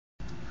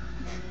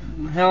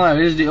Hello,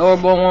 this is the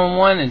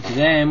Orbo11, and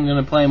today I'm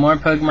gonna play more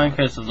Pokemon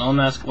Crystals. Don't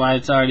ask why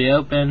it's already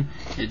open,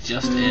 it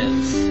just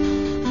is.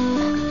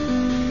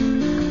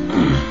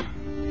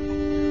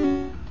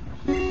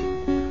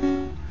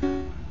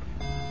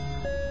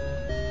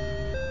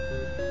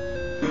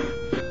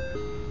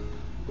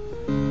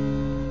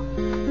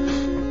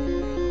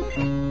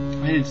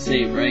 I did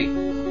save, right?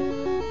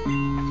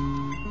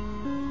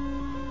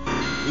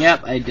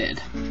 Yep, I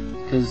did.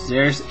 Because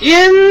there's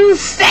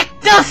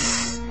Insectus!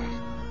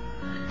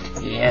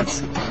 It's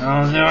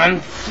another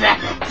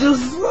Insectus!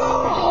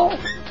 Oh.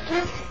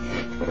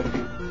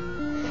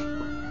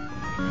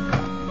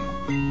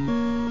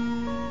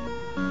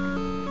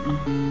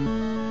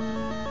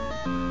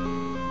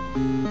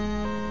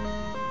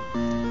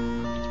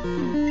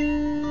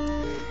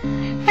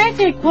 I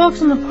take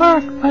walks in the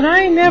park, but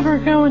I never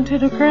go into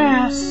the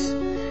grass.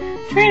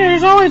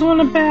 Trainers always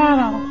want to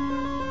battle.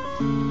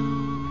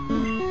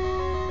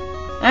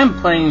 I'm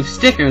playing with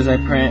stickers I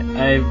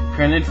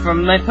printed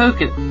from my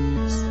Pokédex.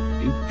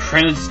 You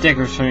printed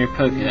stickers from your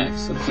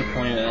Pokédex. What's the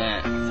point of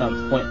that? It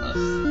sounds pointless.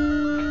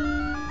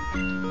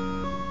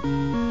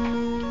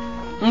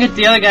 I'll get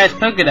the other guy's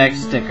Pokédex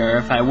sticker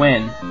if I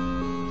win.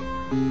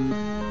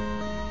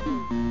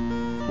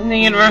 And the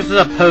universe is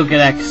a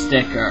Pokédex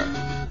sticker.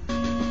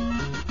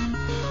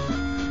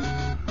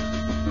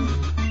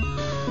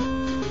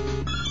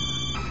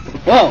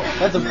 Whoa,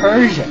 that's a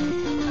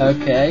Persian.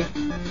 Okay.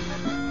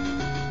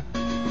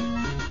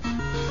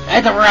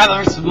 That's a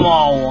rather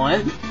small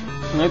one.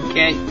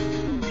 Okay.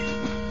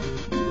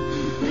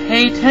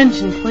 Pay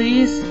attention,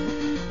 please.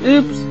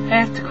 Oops, I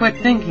have to quit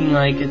thinking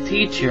like a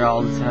teacher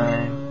all the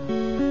time.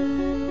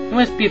 You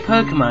must be a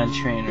Pokemon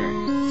trainer.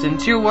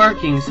 Since you're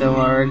working so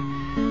hard,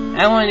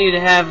 I want you to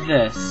have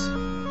this.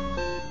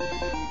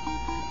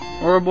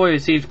 Orboy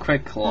received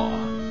Quick Claw.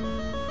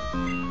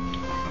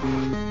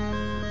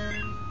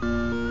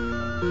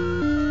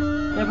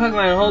 My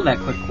Pokemon hold that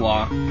Quick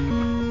Claw.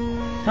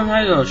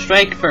 Sometimes it'll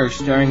strike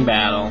first during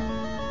battle.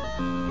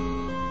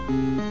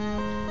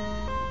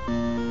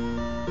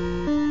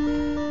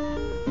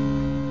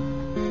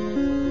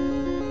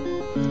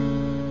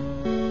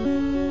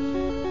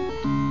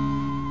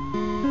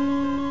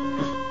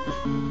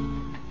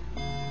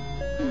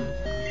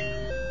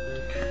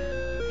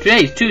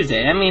 Today's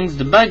Tuesday. That means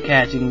the bug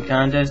catching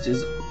contest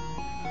is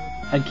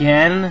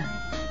again.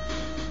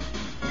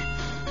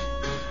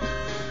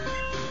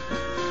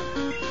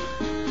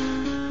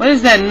 What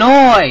is that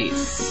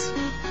noise?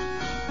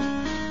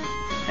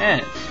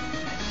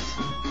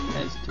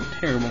 That's a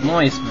terrible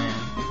noise, man.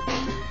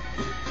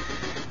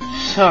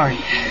 Sorry,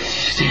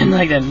 just didn't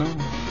like that noise.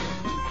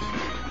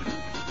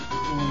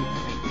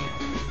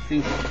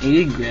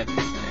 Eat grip this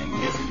thing. I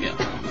guess I get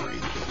hungry.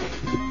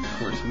 Of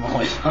course, I'm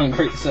always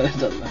hungry, so it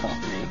doesn't help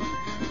me.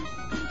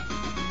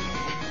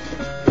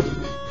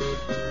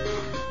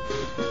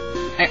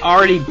 I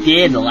already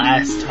did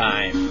last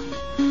time.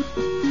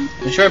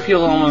 I'm sure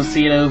people almost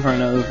see it over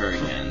and over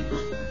again.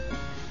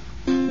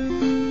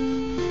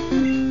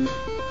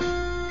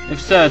 If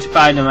so, it's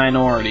probably the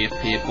minority of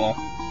people.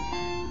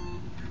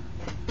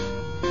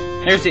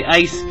 There's the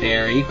Ice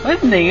Fairy.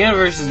 What in the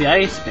universe does the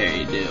Ice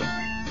Fairy do?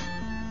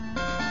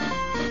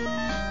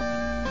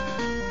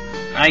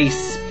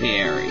 Ice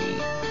Fairy.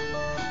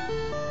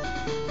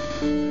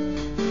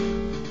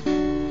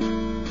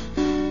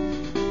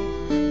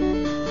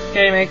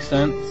 Okay, makes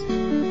sense.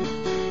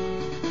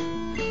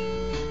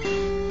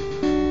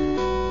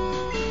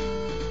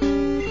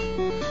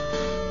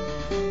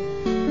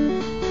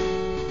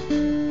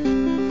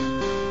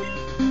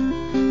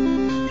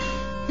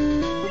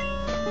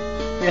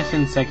 I guess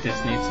Insectus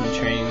needs some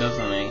training,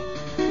 doesn't he?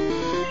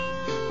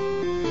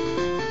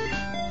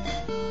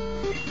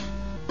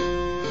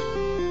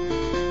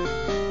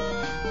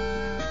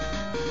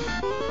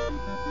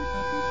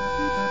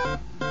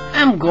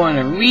 I'm going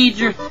to read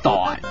your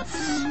thoughts.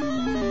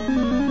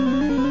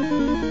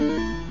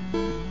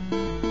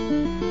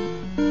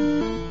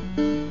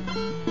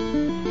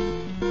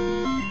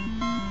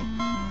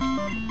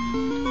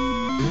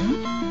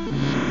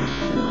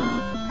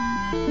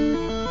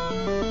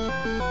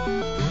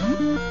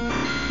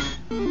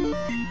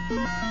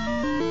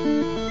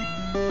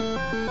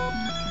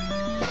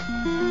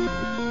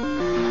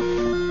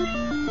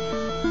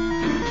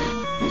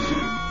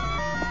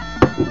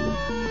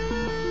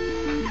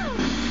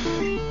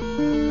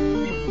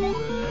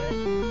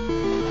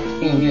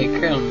 You can get a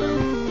crown now.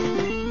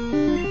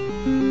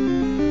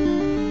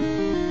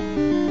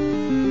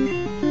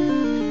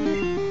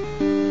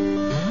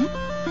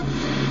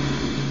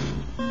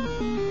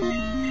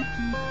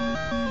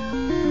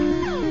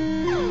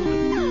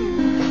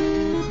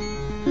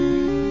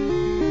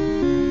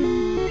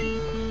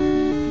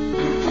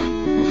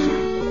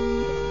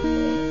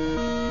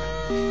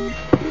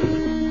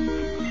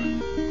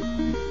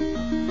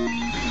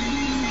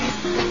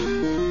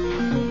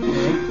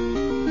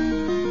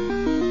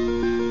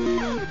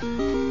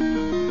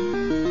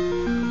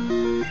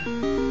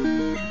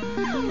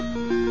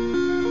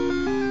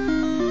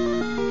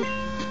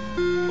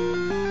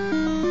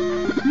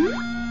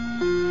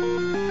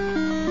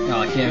 Oh,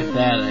 I can't with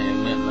that,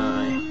 didn't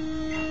I?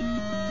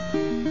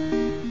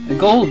 The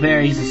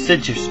goldberry's a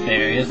citrus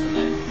berry, isn't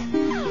it?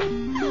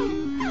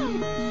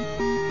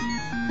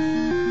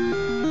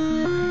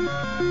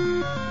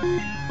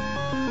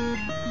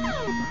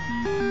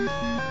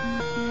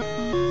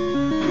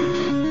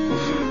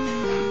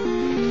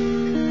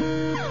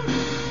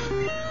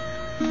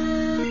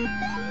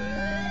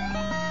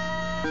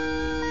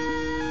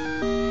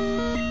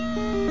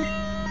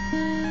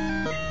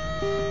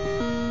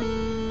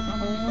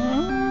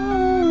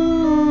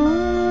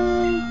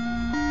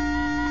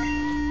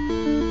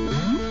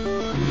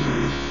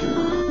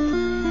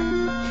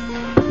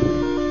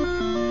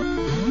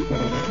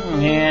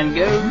 And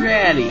go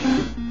ready.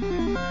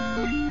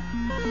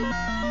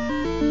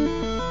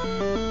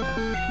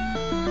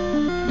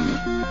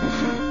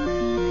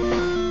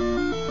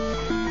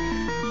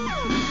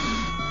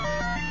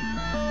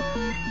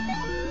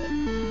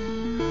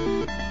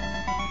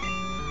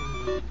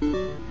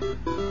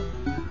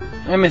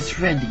 I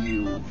misread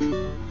you.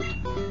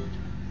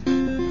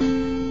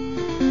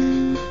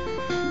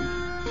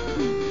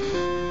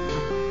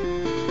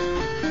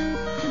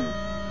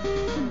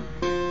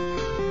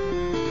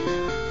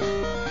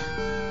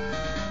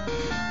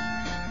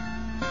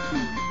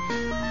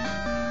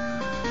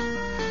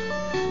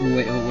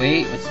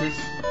 Wait, what's this?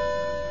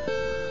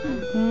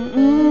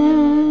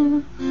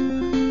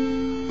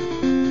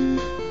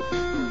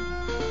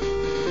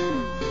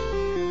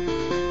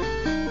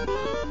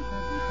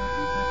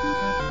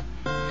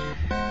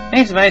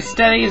 Thanks to my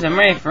studies, I'm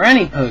ready for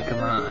any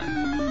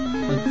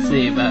Pokemon. Let's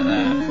see about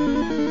that.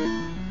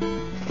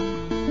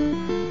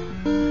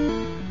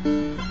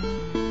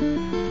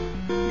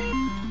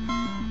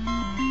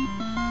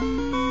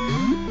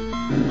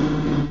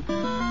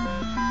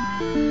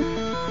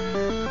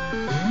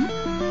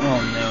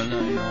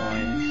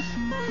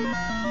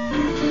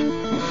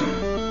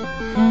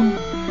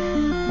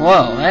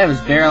 Whoa, that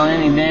was barely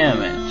any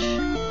damage.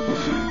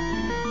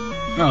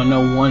 Oh,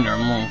 no wonder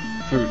I'm level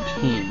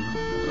 13.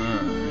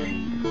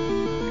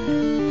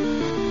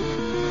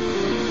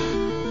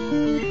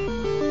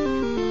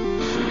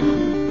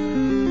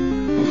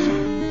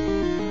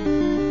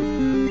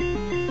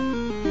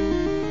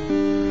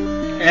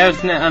 That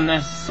was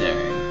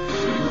unnecessary.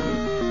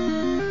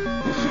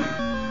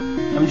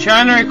 I'm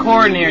trying to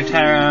record here,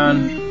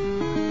 Tyrone.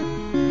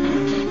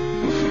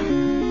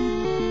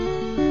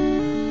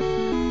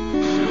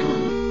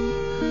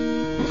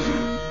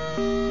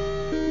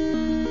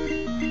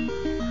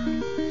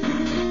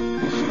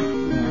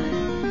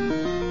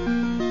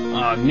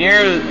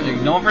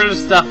 Ignore for the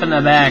stuff in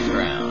the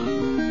background.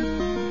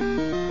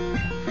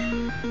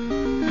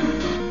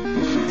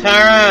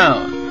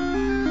 Tyrone!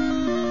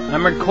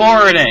 I'm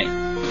recording!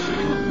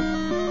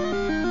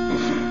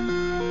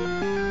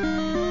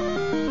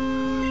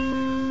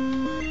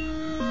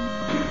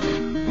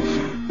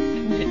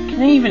 Can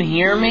you even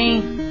hear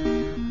me?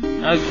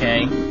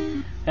 Okay.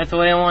 That's the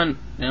way I want.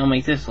 I'll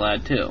make this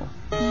loud too.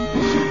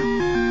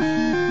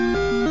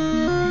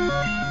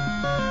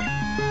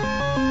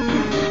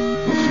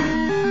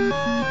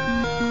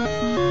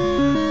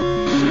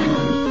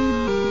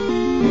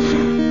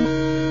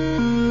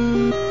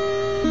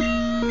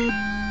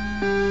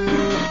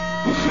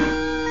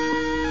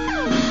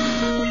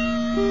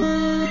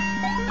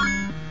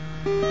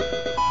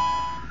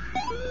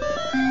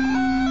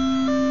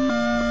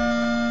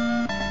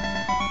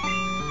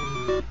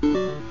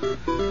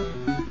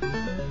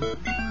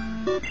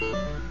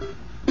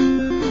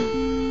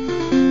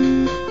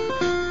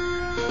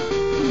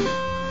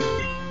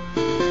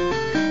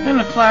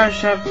 Flower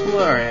shop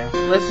Gloria.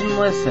 Listen,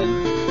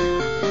 listen.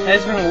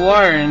 There's been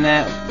water in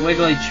that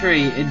wiggly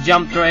tree. It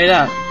jumped right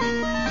up.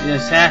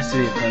 This has to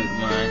be a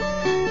Pokemon.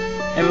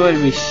 Everybody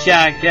would be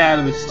shocked out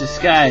of its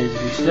disguise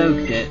if you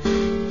soaked it.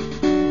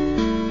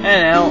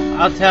 I know.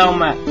 I'll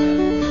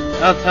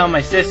tell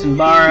my sis and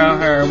borrow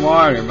her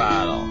water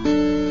bottle.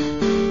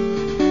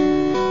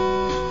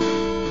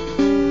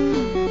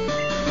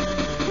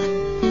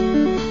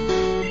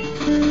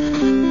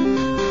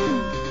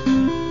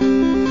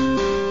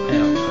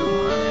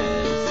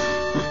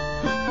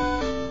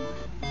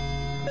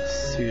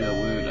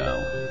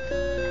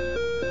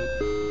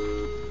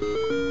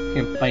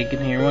 Bike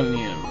in here, what in the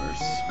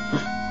universe?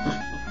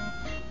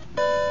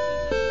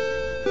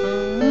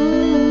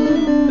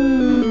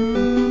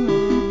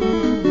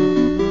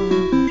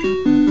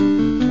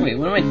 Wait,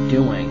 what am I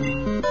doing?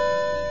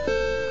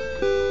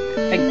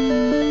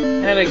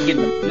 How did I get...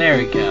 There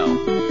we go.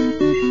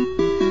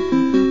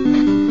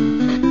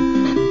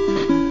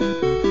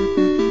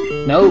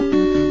 Nope,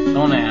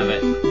 don't have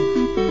it.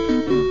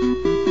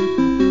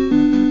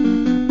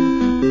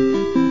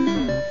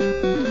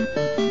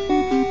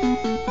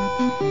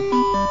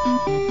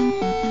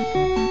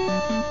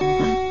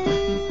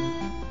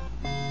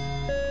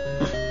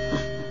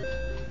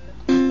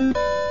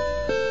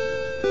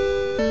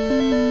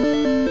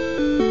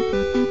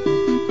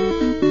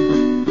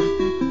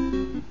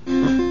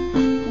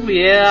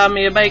 Yeah,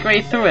 me a bike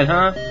right through it,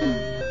 huh?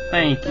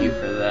 Thank you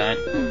for that.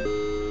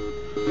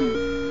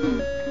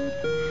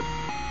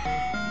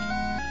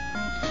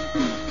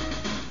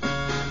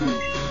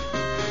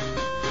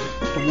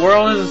 The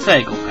world is a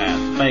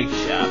psychopath. Bike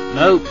shop.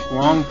 Nope,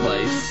 wrong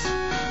place.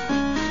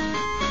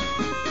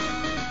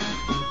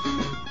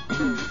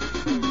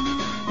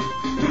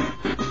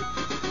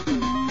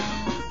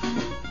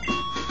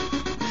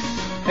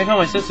 I told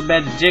my sister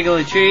about the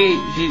jiggly tree.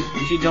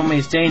 She told me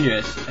it's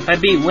dangerous. If I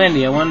beat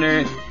Wendy, I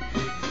wonder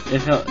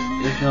if he'll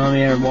let me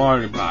have a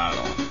water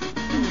bottle.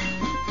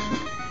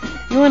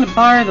 You want to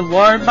borrow the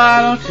water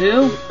bottle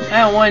too? I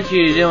don't want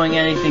you doing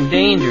anything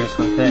dangerous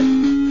with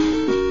it.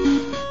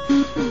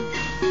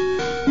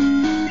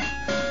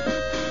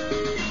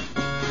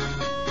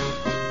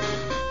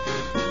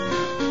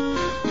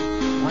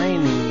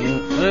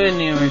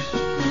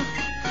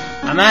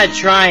 I'm not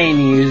trying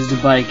to use the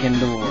bike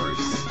indoors.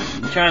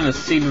 I'm trying to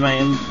see my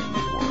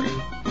inventory.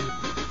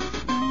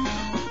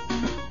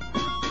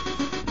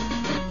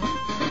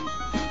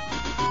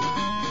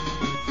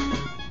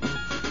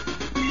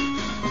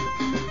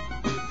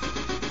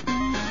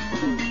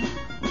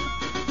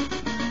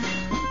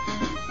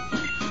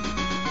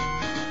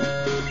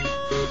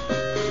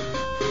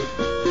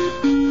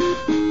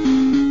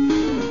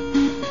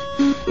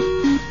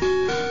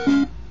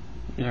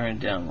 Turn it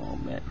down a little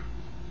bit.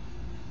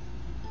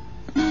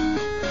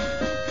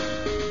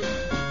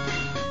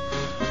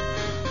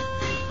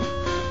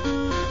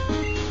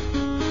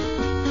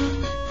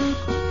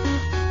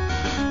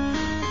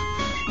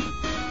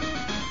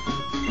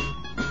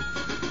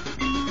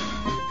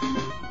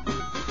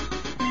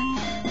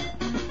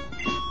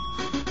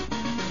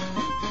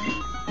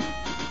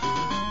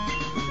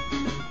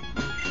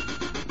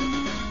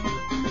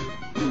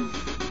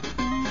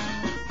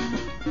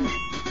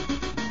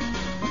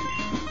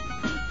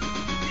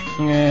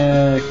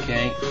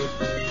 Okay.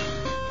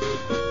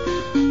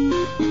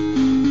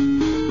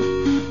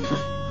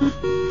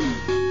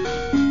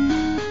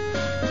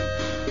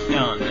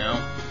 Oh no.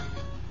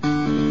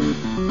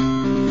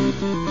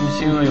 This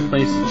seems like a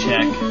place to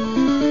check.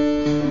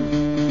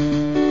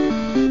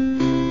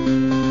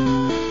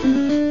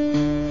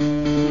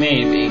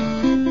 Maybe.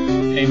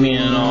 Maybe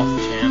an off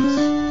chance.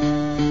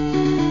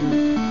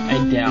 I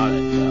doubt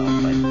it though,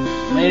 but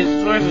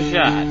it's worth a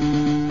shot.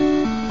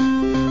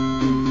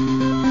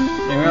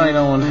 I really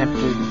don't want to have to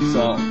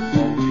consult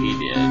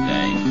Wikipedia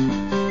today.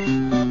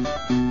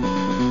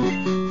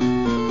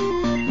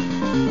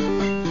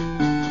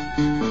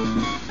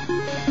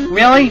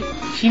 Really?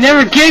 She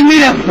never gave me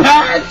the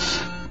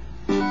patch!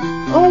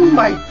 Oh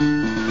my...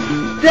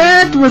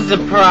 That was the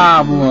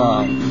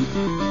problem!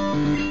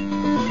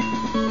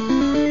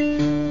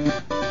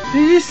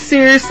 Did you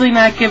seriously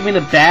not give me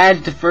the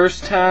badge the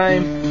first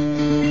time?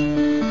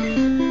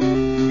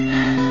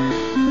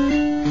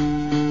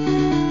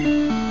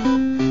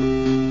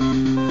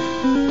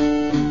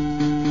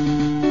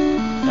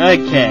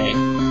 Okay.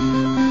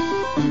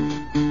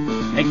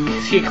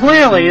 She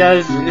clearly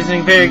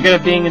isn't very good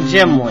at being a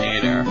gym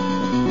leader.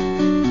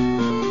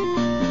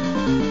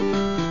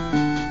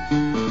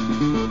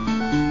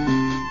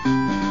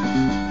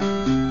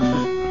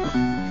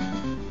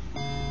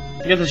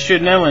 I guess I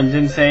should know and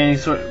didn't say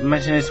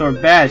mention any sort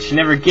of badge. She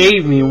never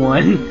gave me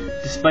one,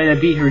 despite I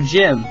beat her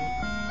gym.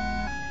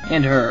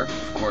 And her,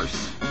 of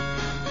course.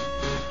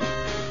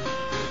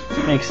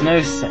 Makes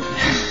no sense.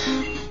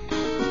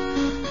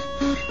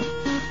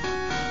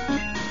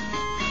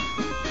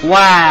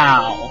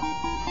 Wow!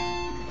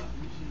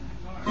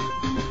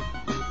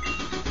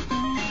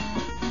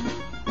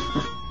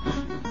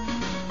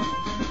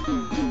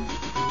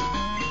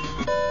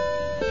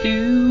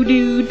 Do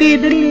do do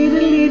do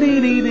do do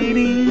do do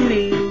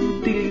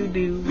do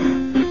do.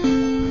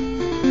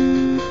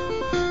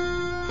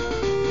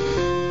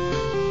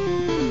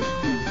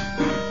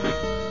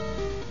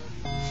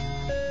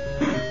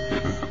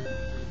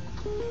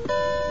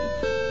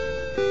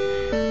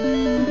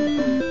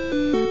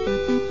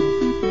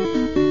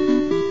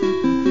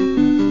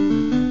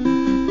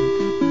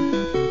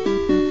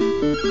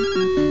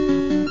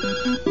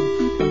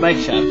 Bike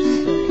shops.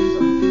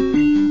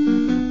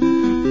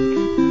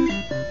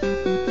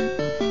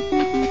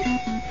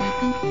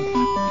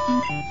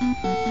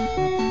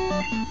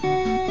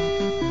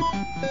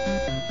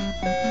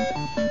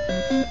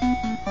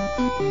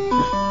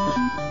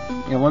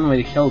 Yeah, one way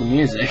to kill the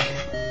music.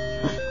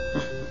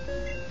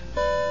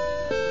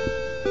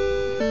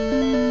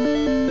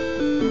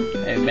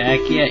 Are you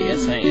back yet?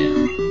 Yes, I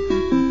am.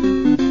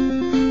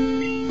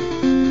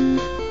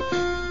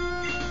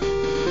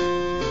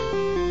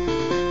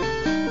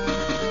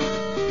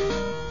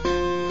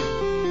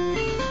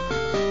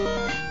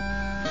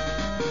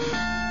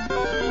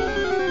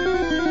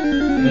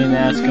 And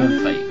now it's gonna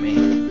fight me.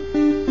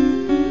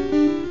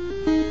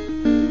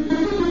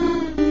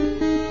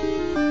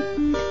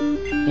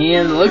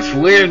 And it looks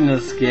weird in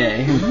this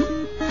game.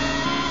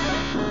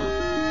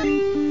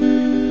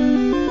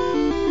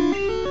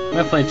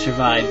 Hopefully it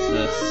survives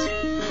this.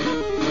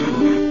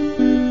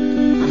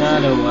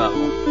 Not oh well.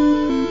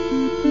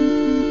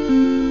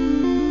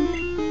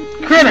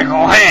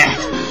 Critical hit!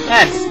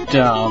 That's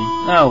dumb.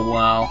 Oh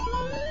well.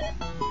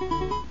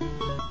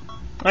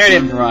 I already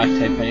have the rock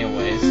type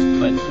anyways,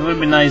 but it would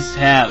be nice to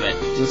have it,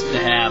 just to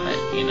have it,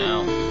 you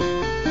know.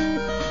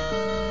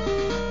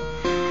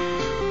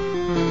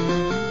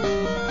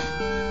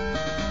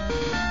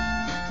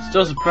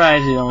 Still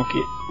surprised you don't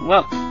get...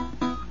 Well,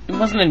 it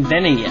wasn't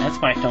invented yet. That's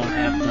why I don't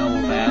have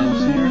double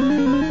battles here.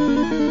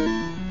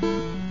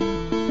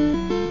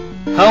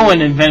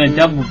 Hoenn invented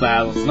double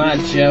battles, not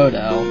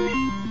Johto.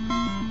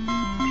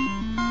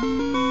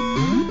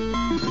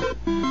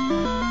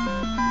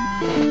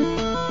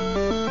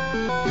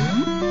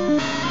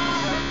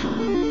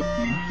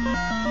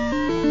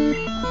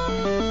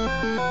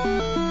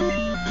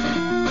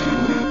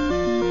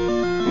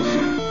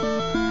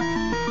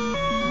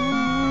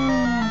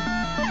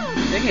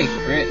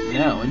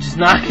 No, just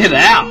knock it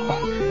out!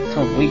 It's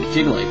a weak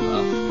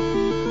Jigglypuff.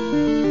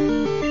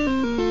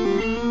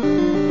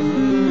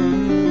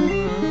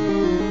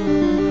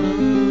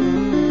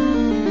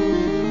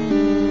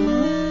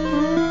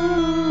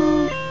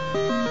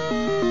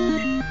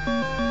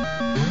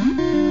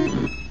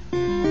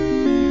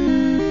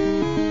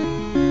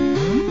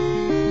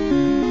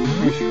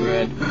 Here's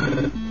Fred.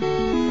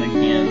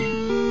 Again.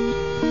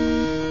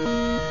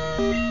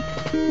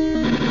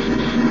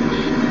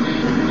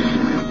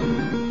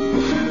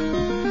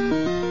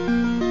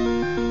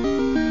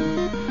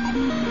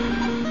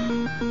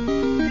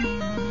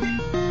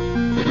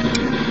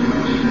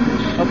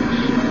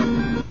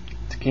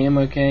 Cam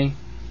okay?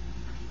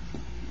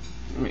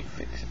 Let me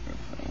fix it real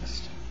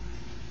fast.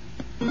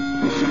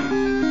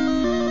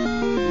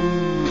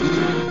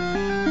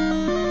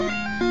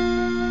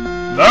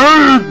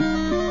 Burn!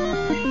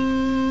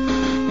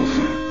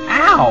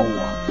 Ow!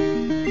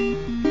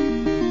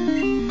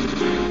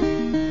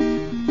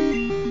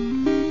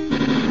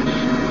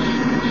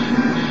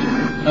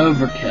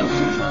 Overkill.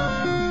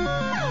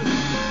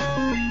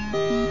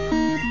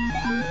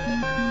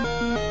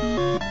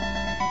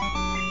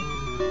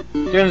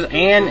 There's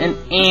Ann and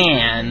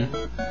Ann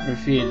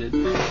defeated.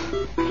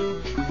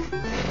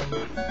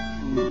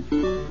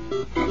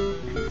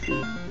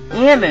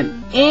 Ann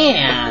and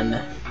Ann!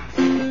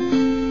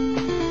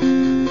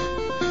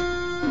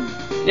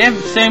 They have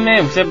the same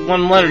name except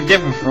one letter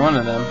different for one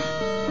of them.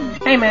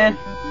 Hey man!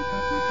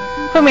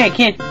 Pokemon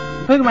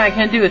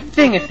can't do a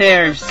thing if they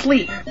are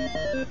asleep.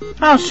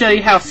 I'll show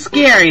you how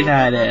scary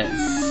that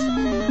is.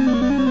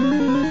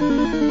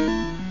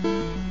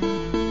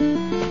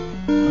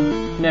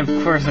 And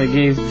of course I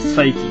gave the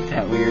Psychic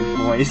that weird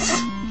voice.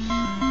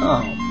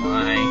 Oh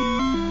my.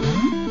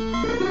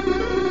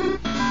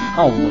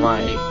 Oh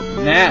my.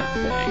 That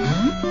thing.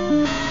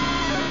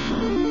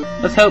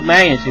 Let's hope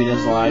Magnitude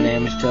does a lot of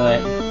damage to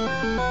it.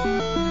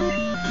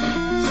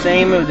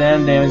 Same move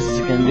that damage as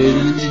it can do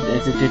to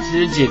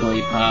the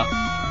Jigglypuff.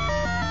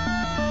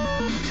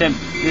 Except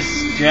this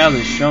Drowse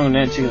is stronger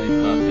than that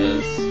Jigglypuff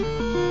is.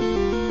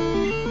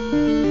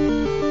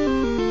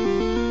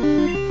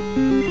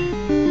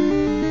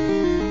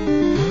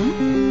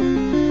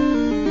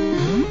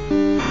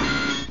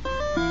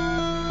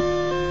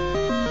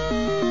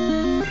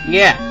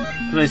 Yeah,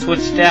 because I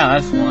switched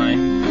out, that's why.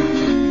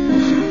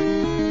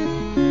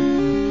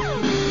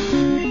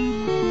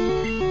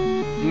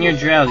 And your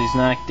Drowsy's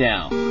knocked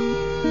out.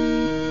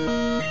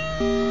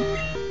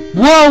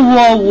 Whoa,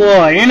 whoa,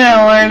 whoa, you're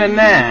not learning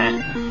that.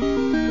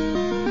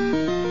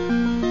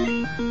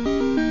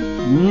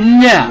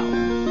 No.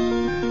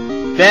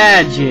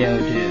 Bad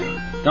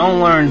Geodude. Don't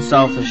learn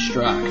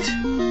self-destruct.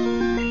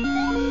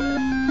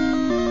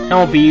 That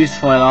won't be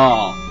useful at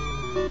all.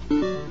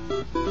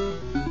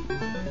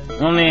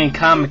 Only in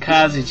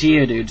kamikaze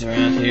Geodudes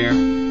around here.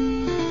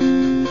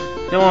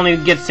 They won't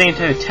even get the same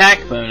type of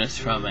attack bonus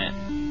from it.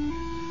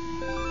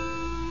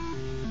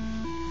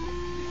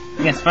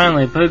 I guess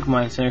finally a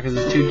Pokemon Center because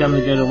it's too dumb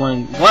to go to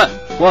one. What?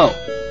 Whoa.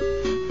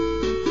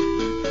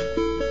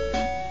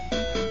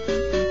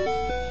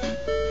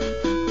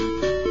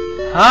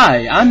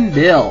 Hi, I'm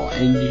Bill,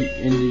 and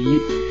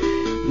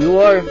you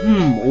are,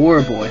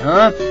 Orboy,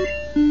 huh?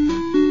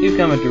 You've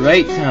come at the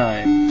right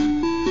time.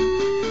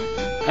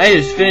 I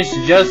just finished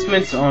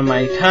adjustments on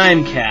my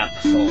time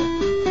capsule.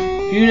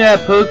 You know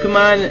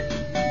Pokemon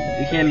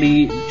can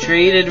be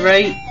traded,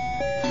 right?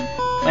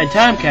 My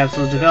time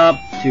capsule is developed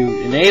to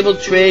enable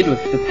trade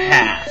with the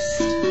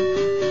past.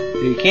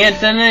 You can't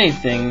send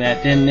anything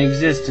that didn't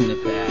exist in the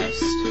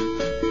past.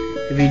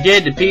 If you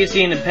did, the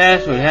PC in the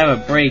past would have a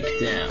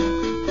breakdown.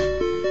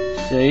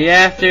 So you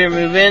have to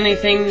remove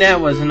anything that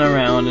wasn't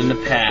around in the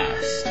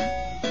past.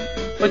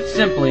 Put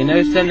simply,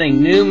 no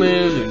sending new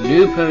moves or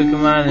new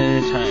Pokemon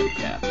in a time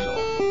capsule.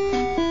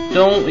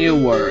 Don't you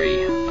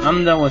worry,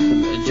 I'm done with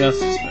the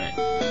adjustments.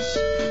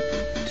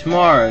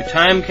 Tomorrow,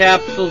 time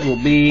capsules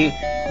will be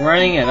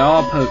running at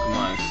all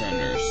Pokemon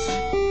centers.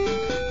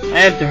 I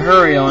have to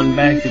hurry on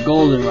back to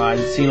Goldenrod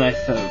and see my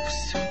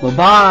folks.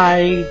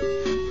 Bye-bye!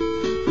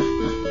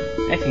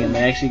 I think I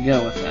may actually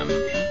go with them.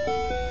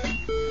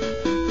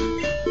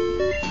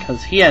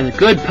 Because he has a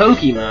good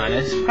Pokemon.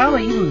 It's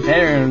probably even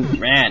better than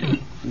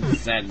Ratty.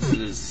 It's sad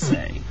to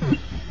say.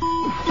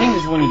 I think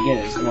this is when you get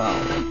it as well.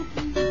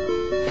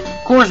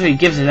 Of course, he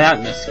gives it out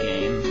in this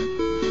game.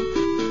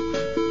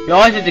 You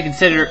always have to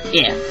consider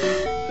if.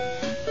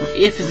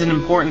 If is an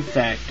important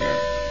factor.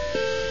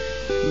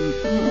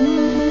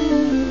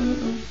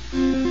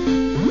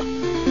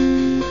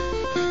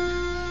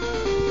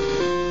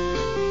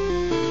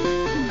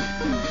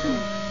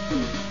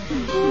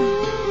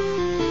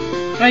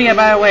 Oh yeah,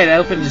 by the way, that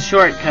opens the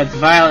shortcut to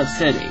Violet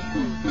City.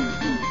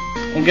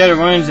 And go to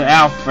Ruins of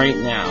Alph right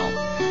now.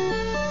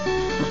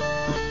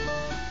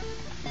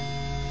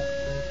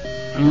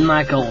 I'm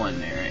not going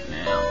there right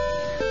now.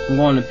 I'm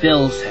going to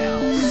Bill's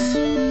house.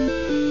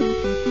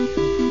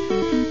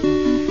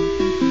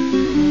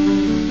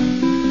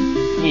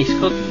 He's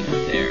cooking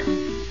up there.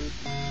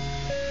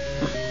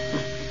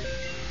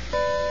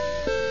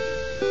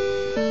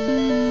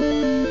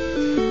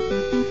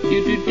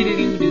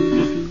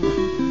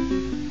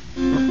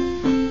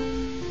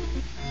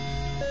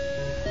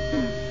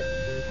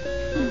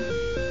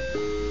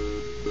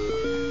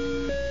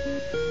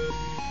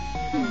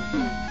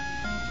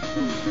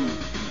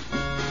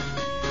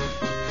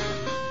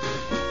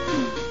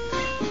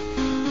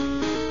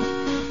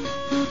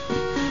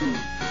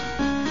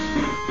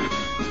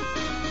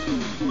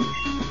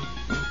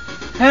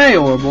 Hey,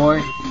 old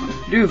boy.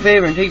 Do a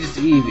favor and take this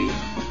to Eevee.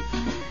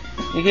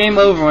 He came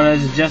over when I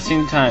was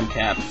adjusting the time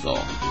capsule.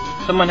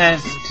 Someone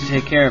has to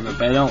take care of it,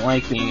 but I don't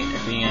like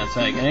being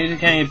outside.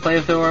 Can you play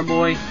with the old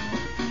boy?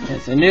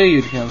 Yes, I knew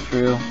you'd come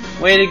through.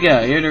 Way to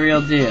go, you're the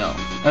real deal.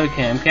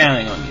 Okay, I'm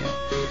counting on you.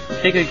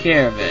 Take good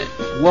care of it.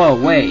 Whoa,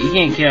 wait, you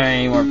can't carry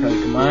any more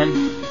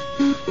Pokemon.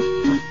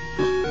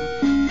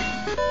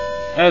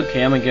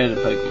 Okay, I'm gonna go to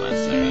the Pokemon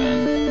Center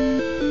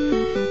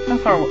then. How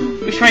far?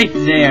 It's right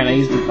there, and I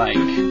used the bike.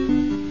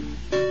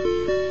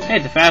 Hey,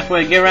 it's a fast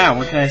way to get around,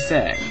 what can I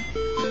say?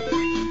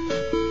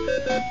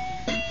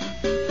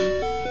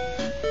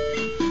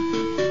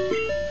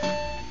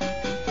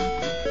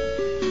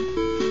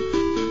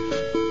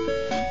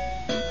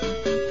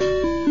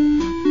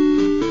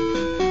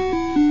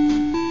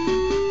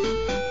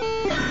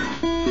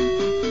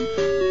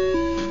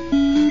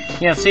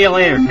 Yeah, see you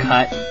later,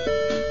 cut.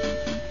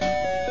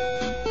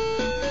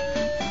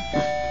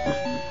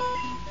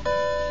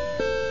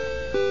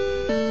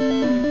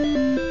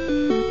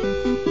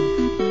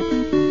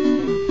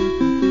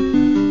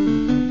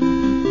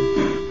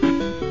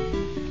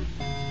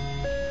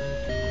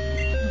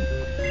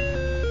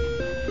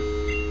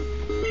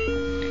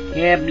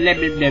 Yeah, blah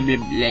blah blah blah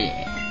blah.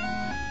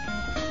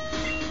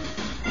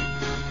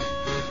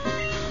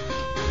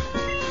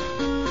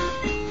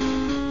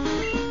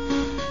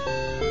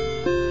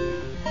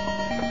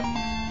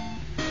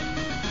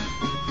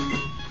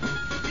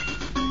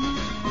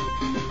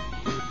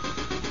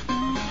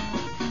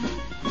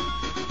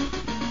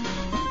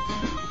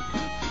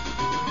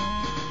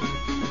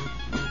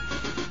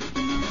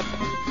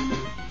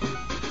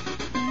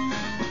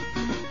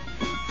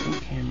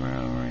 Camera,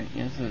 alright,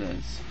 yes it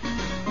is.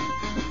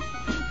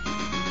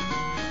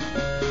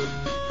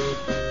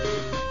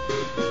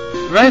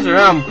 Professor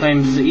Elm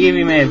claims that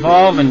Eevee may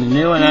evolve in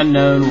new and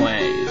unknown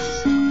ways.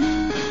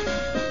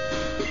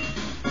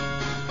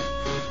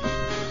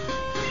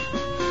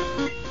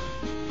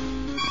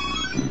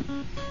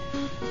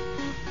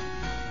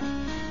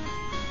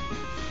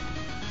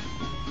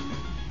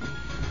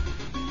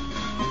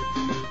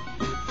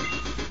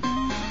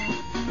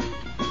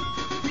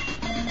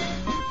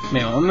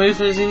 Man, what moves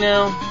does he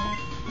know?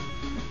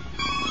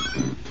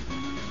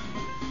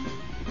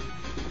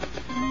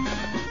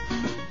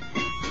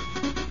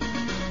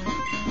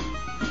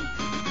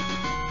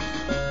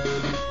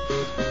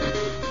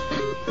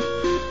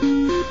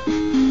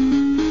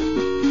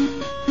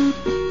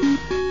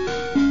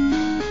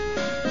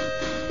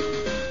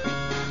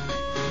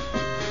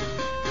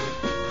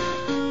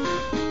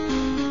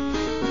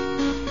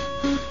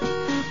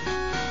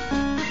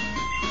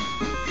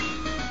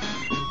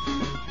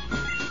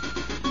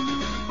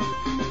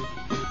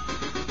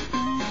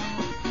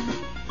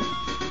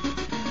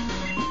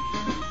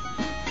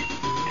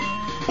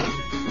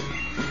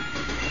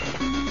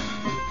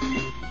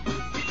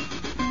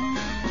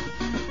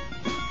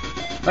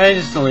 Why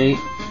just delete?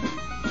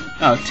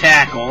 Oh,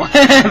 tackle.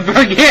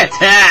 Forget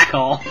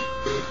tackle!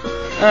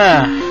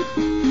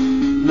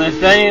 The most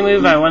funny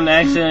move I wanted to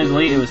accidentally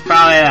delete, it was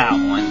probably that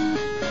one.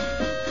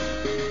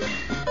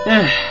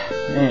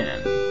 Man.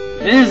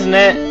 Isn't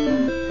it?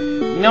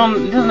 You know,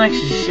 it doesn't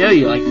actually show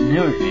you like the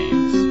newer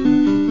games.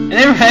 I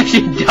never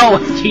actually dealt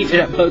with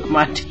teaching a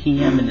Pokemon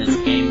TM in this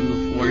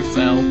game before,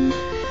 so...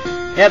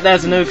 Yep,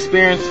 that's a new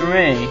experience for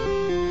me.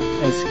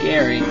 That's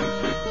scary.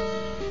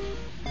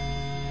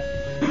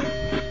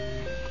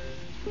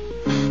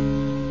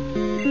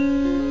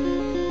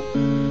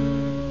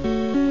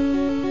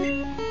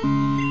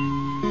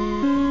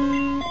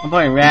 I'm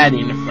putting Ratty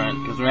in the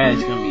front, because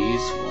Ratty's gonna be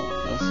useful.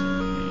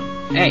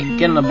 Hey,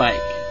 get on the bike.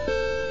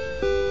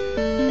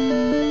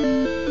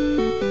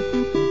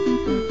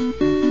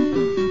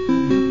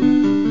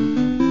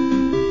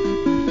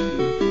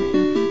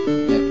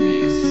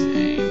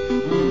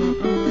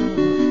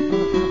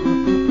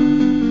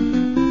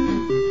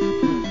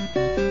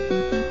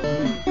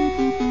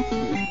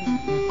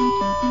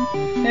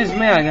 Here's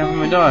mail I got from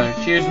my daughter.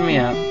 Cheers me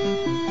up.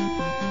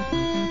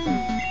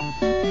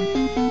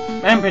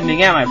 I'm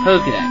printing out my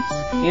Pokedex.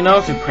 You can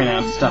also print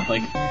out stuff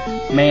like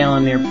mail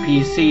in your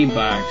PC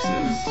boxes.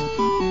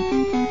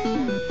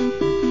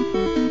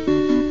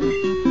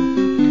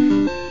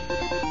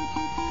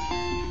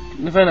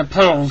 to find a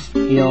puddle's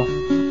heal.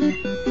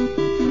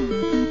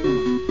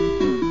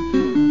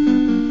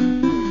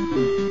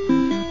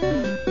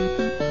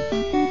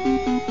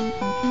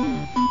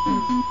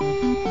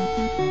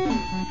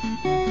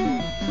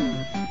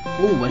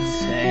 Ooh,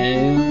 what's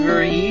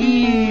over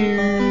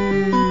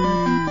here?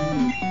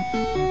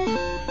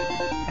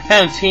 I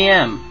found a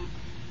TM.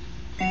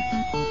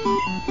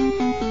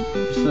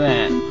 What's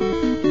that?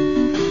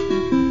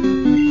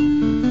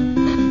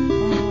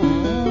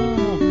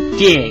 Oh,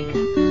 dig.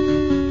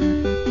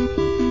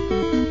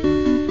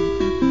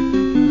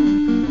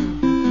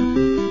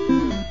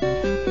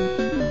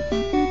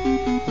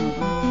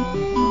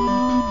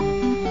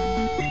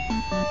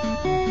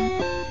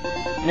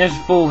 There's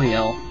full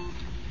heal.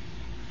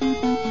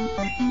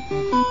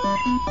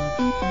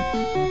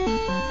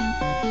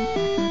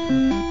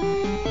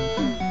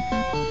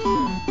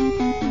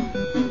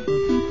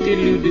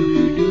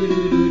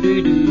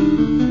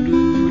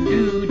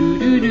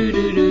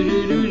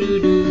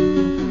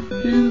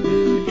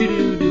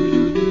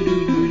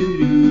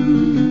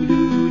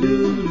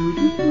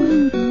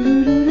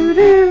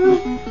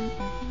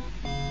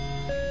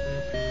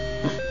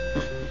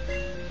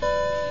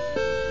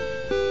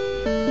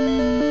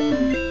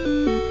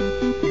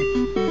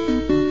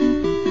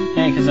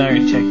 Because I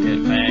already checked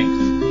it, thanks.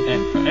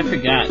 I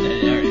forgot that I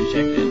already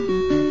checked it.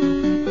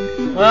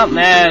 Well,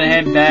 now I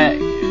head back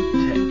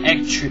to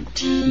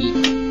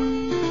Extratique.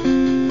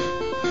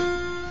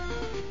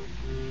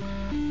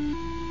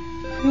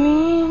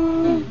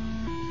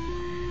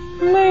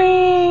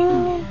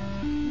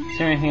 Is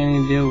there anything I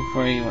need to do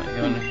before you go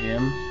in the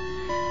gym?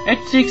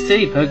 Extratique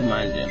City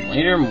Pokemon Gym.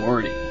 Leader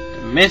Morty,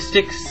 the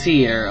mystic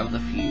seer of the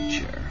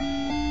future.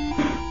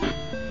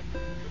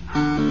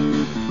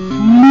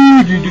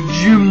 The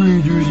gym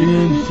leader's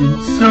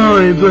absent.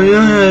 Sorry, but I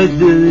had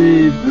to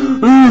leave.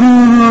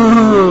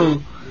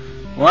 Oh.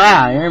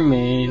 Wow, you're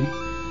mean.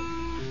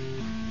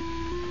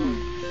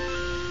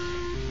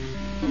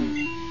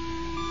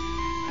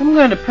 I'm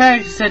going to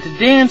practice at the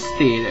dance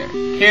theater.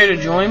 Care to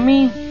join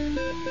me?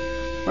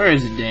 Where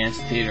is the dance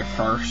theater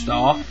first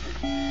off?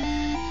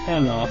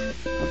 And off.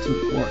 What's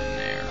important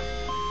there?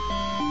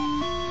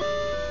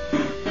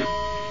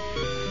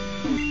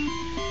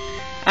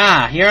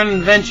 Ah, you're on an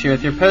adventure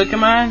with your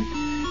Pokemon?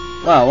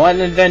 Well, what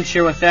an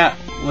adventure without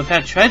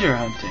treasure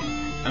hunting.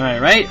 Am I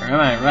right or am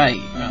I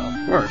right? Well,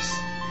 of course.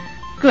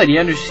 Good, you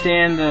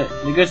understand the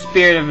good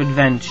spirit of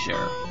adventure.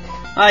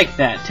 I like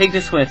that. Take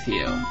this with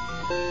you.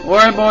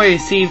 Orboy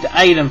received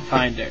Item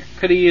Finder.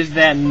 Could have used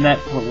that in that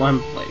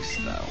one place,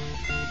 though.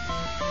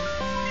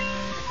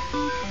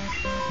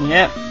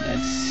 Yep,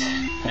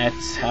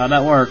 that's how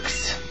that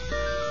works.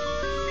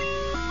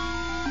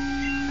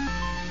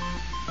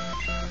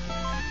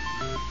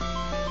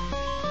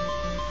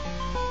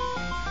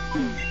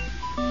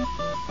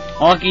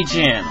 Honky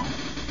Channel.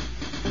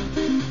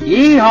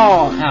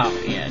 Yeehaw! Oh,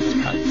 yeah, it's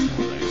probably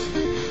similar.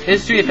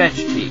 History of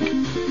Extratique.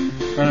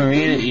 Wanna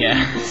read it?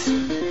 Yes.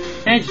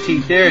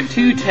 Extratique, there are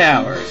 2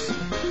 towers.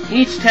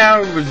 Each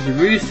tower was the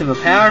roost of a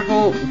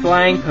powerful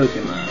flying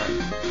Pokemon.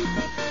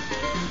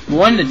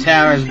 One of the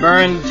towers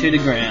burned to the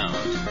ground.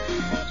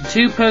 The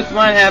 2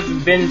 Pokemon have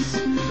been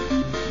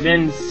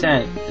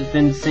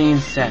seen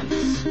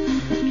since.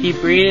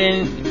 Keep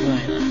reading.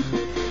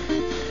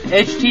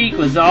 Extratique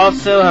was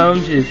also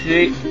home to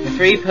the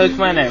 3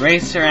 Pokemon that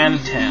raced around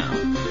the town.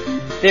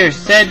 They are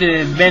said to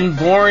have been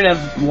born of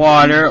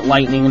water,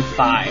 lightning, and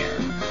fire,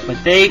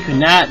 but they could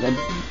not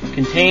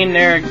contain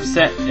their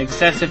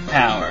excessive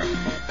power.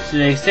 So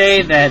they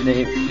say that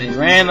they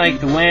ran like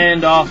the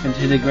wind off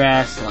into the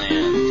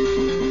grassland.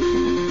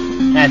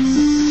 That's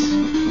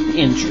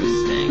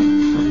interesting.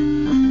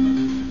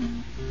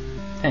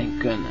 Thank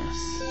goodness.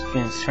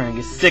 I'm starting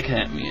to get sick of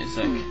that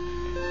music.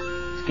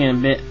 It's getting a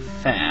bit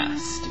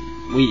fast.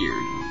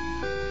 Weird.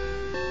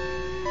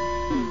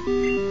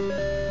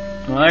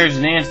 Well, there's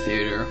an dance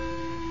theater.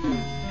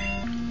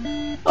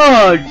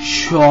 Ah,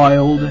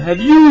 child, have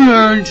you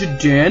learned to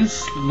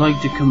dance like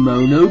the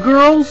kimono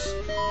girls?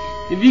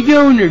 If you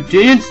go in their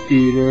dance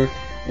theater,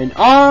 an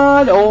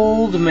odd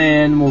old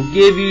man will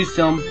give you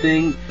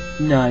something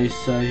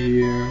nice, I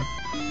hear.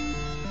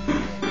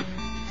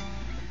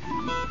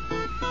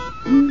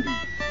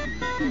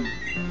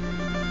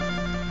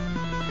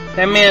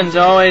 That man's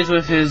always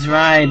with his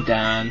ride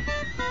on.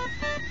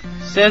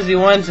 Says he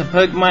wants a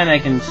Pokemon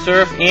that can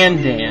surf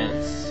and dance.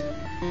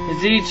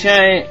 Is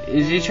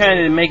he trying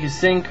to make a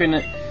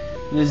synchronized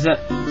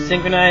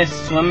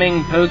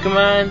swimming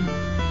Pokemon?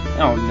 I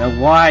don't know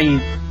why he...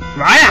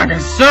 I can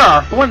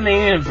surf? What in the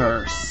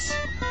universe?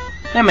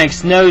 That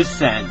makes no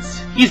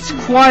sense. He's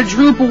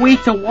quadruple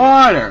weight to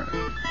water.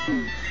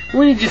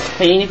 Wouldn't he just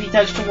faint if he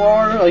touched the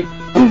water? Like,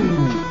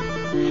 boom!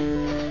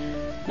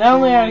 Not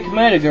only are the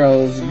Komodo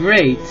girls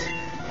great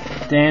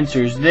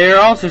dancers,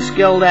 they're also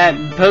skilled at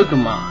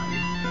Pokemon.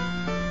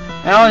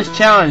 I always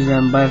challenge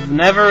them, but I've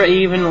never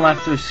even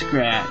left a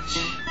scratch.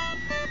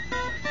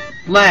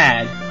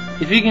 Lad,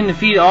 if you can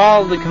defeat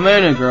all the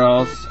Komodo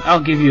girls, I'll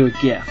give you a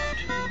gift.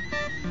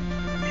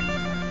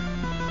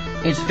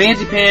 It's a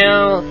fancy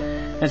panel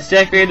that's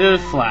decorated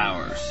with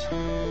flowers.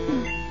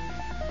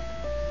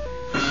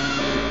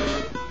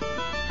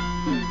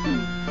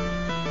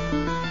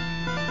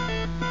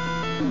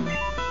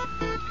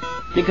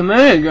 The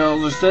Komodo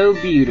girls are so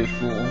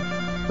beautiful,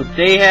 but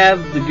they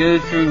have to go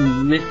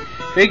through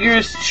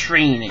rigorous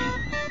training,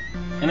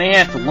 and they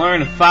have to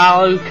learn to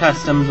follow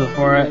customs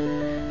before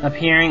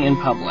appearing in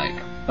public.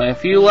 But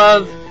if you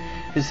love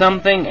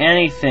something,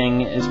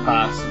 anything is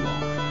possible.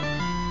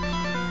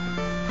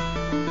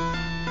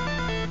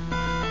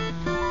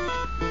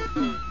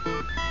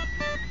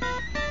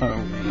 Oh,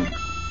 wait.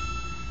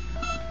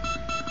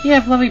 You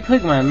have lovely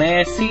Pokemon.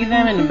 May I see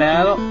them in the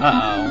battle?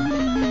 Uh-oh.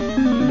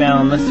 You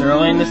battled this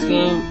early in this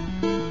game?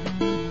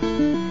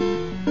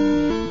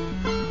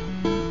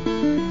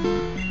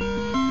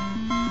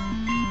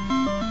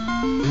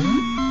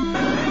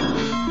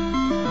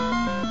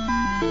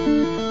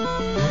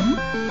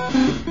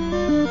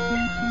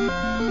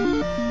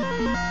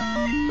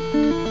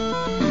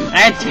 I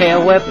had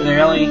Tail Whip,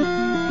 really?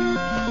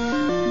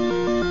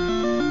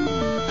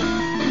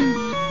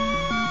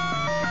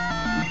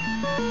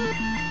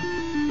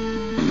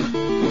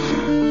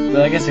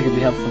 But I guess it could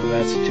be helpful in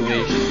that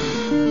situation.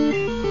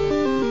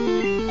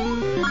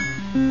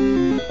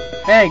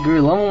 Hey, I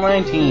grew level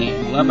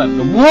 19.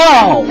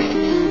 Whoa!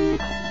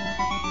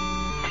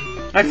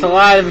 That's a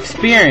lot of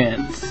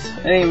experience.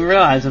 I didn't even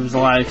realize it was a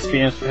lot of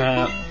experience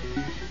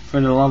for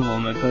the level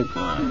of my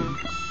Pokemon.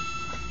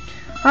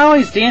 I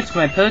always dance with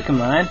my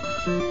Pokemon.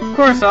 Of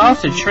course, I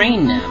also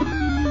train them.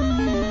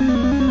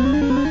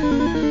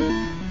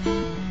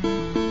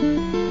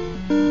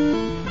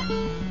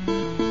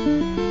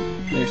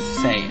 There's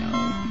Sail.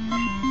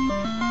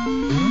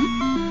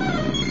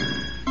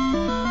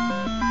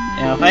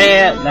 Now, if I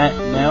had that,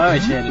 now I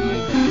wish I had to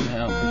move to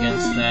help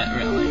against that,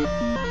 really.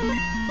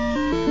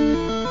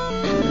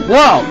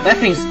 Whoa! That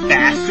thing's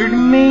faster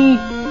than me?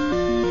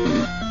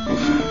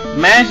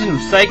 Imagine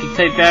if Psychic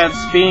typed out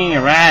speeding a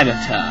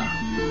Rattata.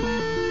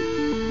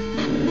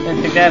 I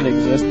don't think that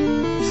exists.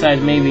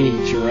 Besides maybe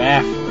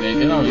Giraffe Rig. I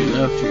don't even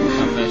know if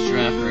how fast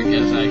Giraffe Rig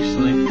is,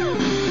 actually.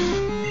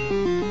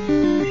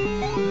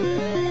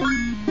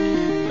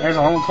 There's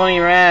a level 20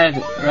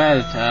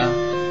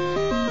 Rattata.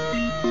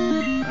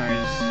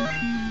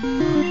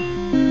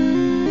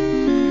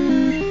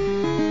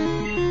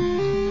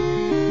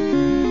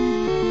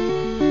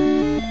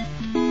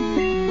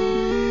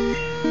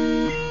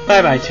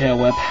 Bye-bye, Tail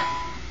Whip.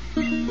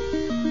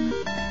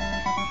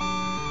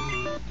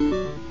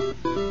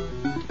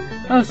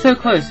 Oh, so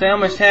close. I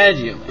almost had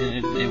you.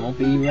 And it won't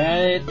be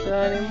right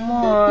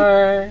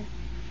anymore.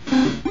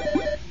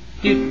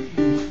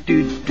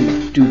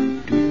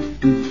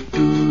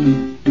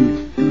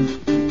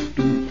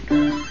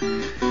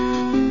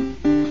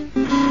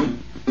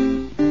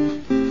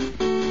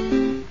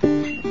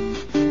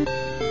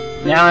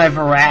 Now I have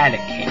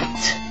Eradicate.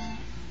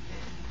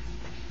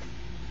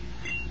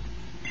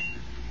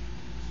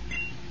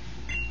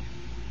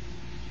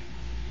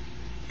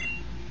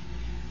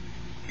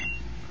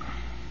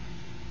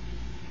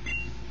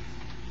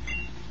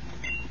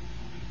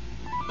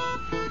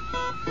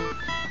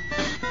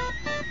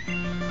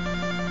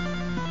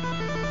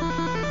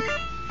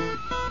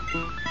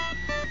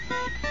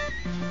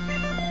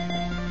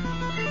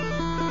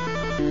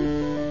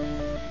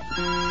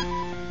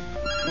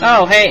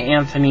 Oh, hey,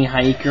 Anthony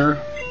Hiker.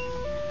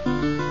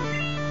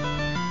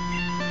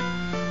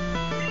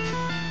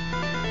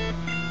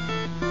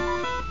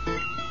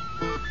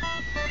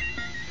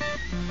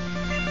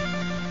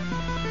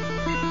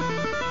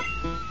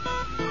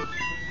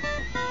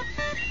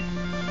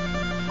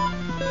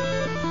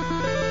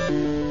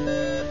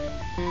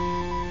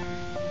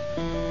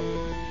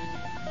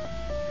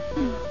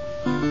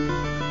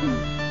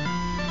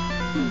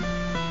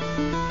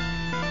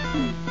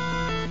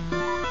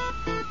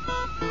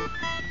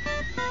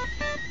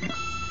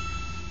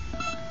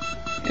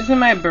 Isn't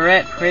my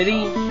barrette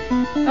pretty?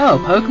 Oh,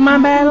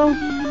 Pokemon battle?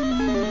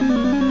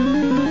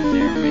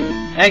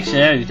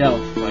 Actually, I already dealt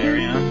with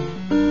Flareon.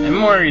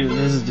 I'm worried that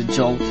this is the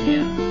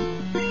Jolteon.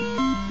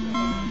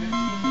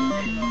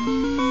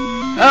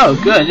 Oh,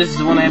 good. This is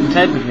the one I have a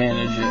type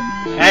advantage at.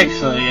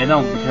 Actually, I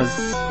don't,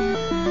 because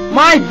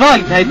my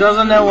bug type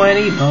doesn't know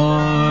any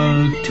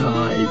bug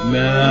type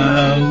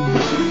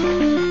moves.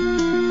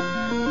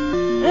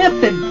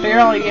 Yep,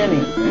 barely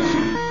anything.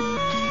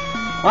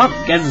 Well,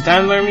 guess it's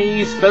time to learn me to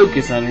use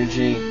Focus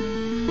Energy.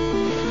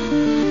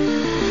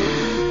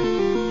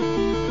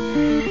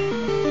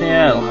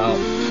 Yeah, it'll help.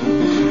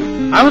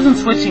 I wasn't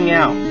switching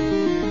out.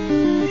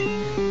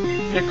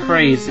 They're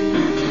crazy.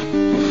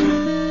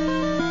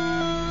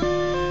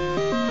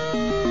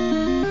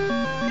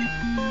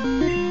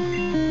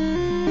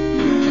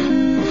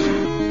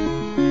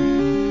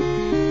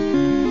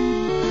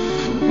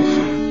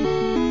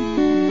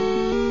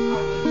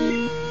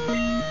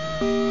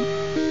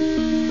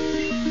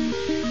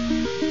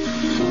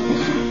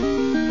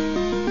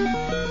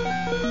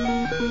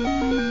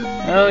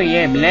 Oh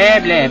yeah, blah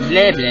blah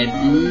blah blah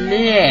blah.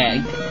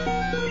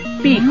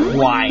 Be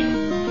quiet.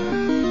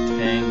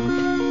 Thing.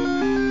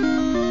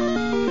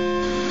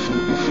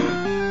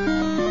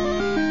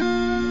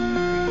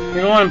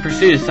 You're the one in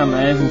pursuit of something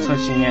that isn't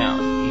switching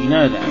out. You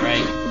know that,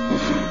 right?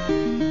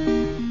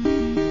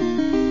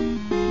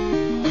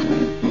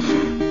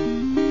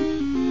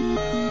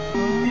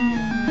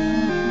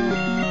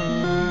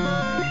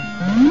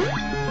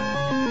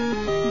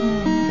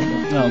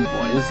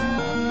 boy, this is a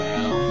long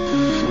battle.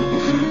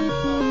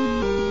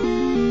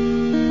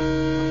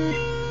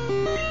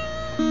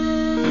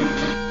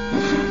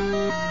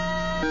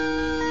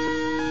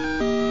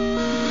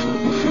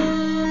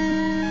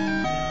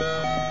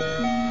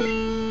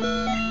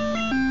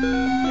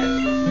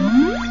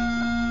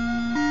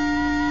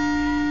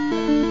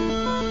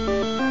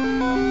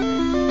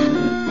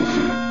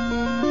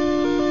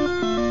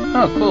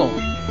 Oh, cool.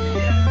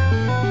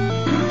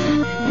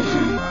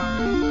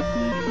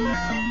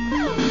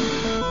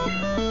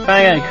 I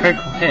got a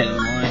critical hit in the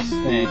last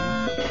thing.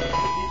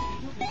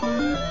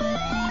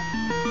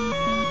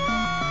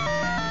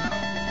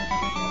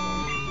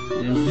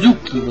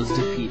 Zuki was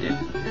defeated.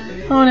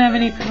 I don't have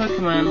any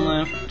Pokemon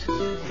left.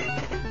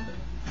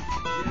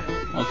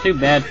 Well, too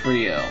bad for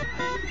you.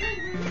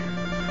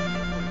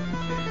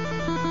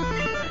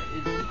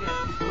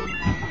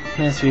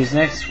 As for these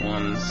next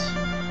ones.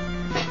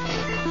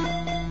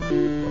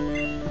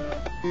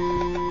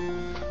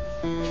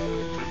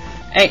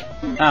 Hey!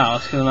 Oh,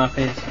 it's because I'm not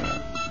facing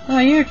it. Oh,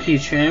 you're a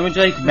cute trainer. Would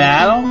you like to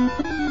battle?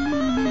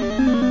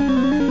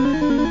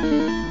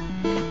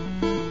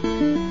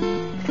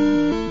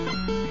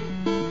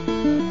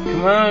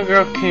 Come on,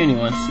 girl Cooney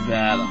wants to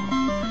battle.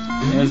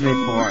 There's a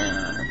report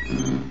on it.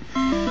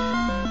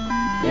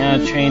 Yeah,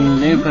 train a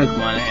new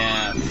Pokemon I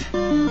have.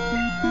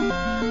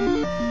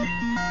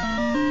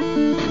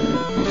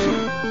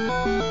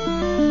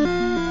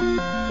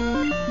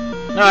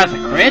 No, that's a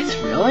crit?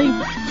 Really?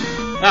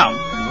 Oh.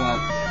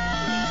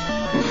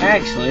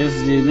 Actually,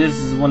 this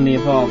is one of the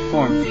evolved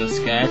forms of this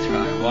guy, that's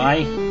probably why.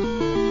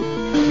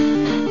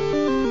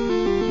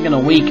 I'm gonna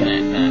weaken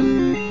it then.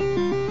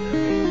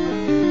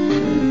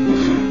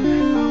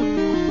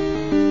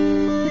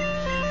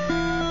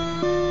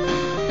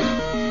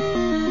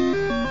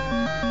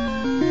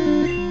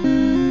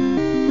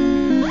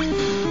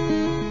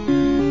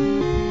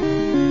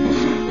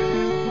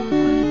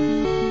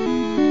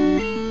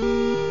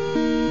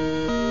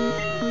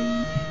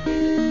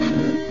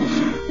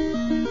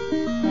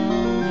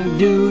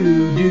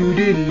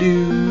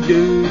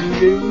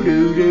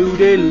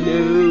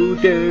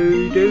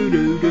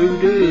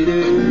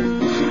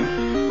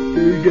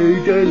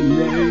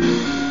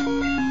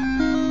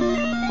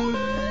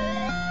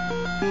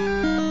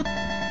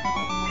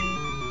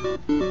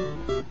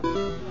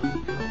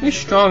 You're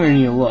stronger than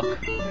you look.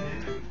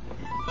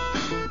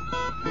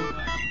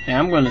 Yeah,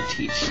 I'm gonna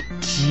teach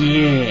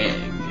Jig.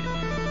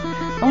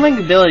 I don't think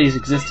abilities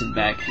existed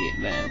back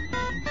then.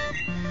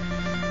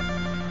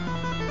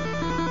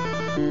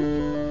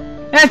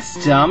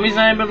 That's dumb, he's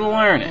not able to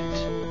learn it.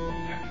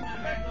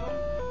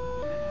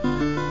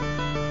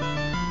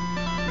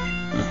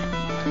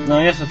 No,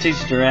 I guess I'll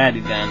teach it to Ratty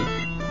then.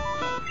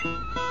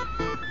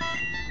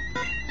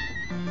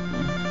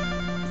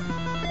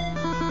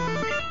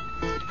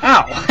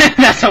 Ow!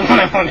 That's the one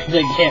I wanted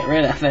to get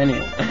rid of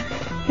anyway. I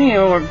think I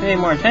will pay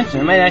more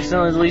attention. I might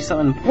accidentally delete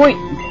something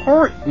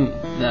important,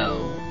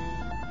 though.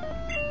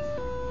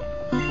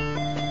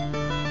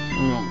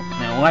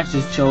 Now watch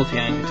this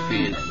Jolteon get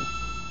defeated.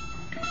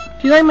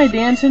 Do you like my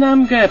dancing?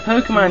 I'm good at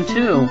Pokemon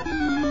too.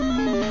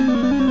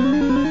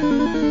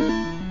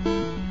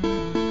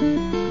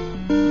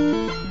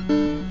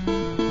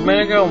 I'm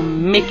gonna go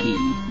Mickey.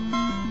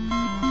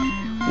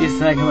 At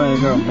least I'm gonna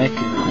go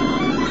Mickey.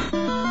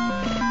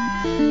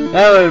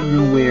 That would have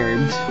been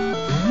weird.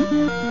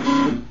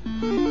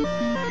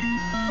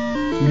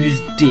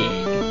 Just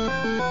dig.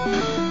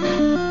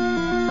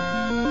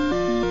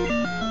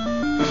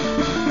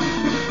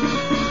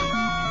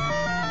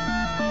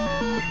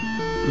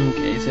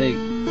 Okay, say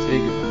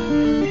goodbye.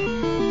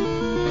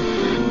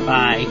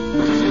 Bye.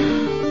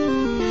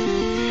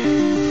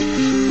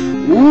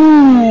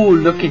 Ooh,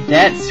 look at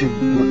that.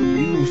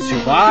 You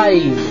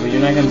survived, but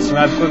you're not gonna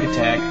survive Quick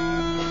Attack.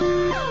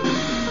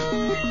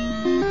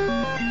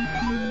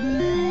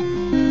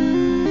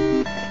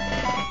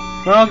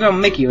 Well, I'll go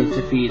Mickey was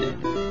defeated.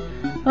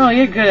 Oh,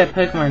 you're good at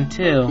Pokemon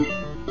too.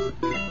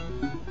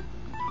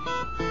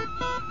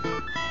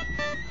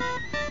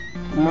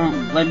 Well,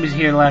 let me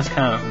hear the last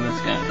comment from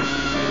this guy.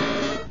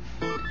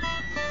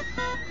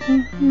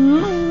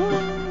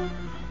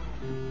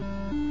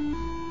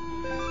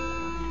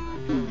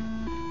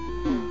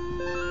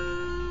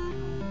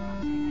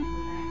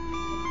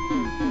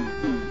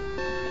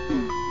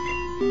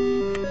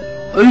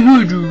 I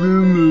heard a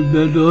rumor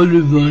about the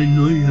Olivine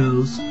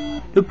Lighthouse.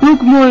 The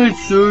Pokemon that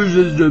serves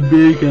as the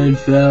beacon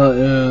fell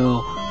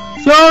ill.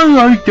 Sounds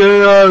like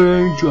they are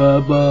in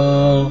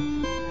trouble.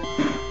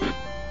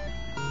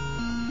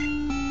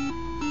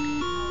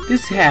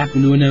 This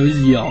happened when I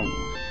was young.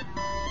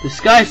 The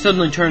sky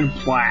suddenly turned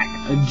black.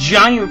 A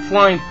giant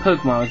flying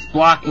Pokemon was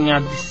blocking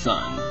out the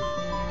sun.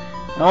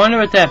 I wonder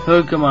what that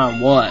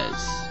Pokemon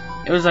was.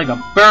 It was like a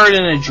bird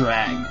and a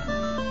dragon.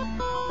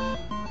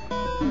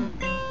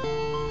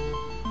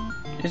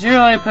 Is there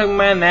really a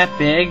Pokemon that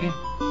big?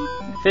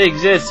 If it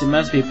exists, it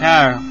must be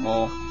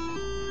powerful.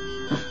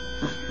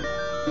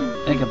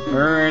 Like a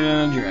bird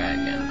and a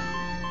dragon.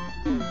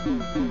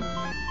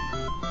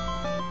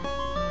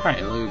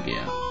 Probably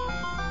Lugia.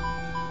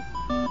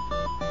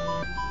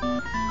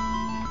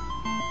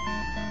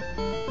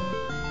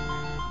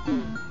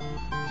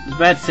 was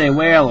about to say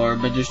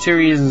Wailord, but there's two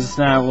reasons it's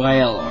not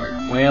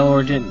Wailord.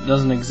 Wailord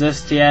doesn't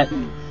exist yet,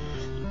 and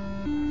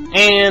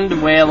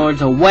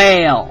Wailord's a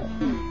whale.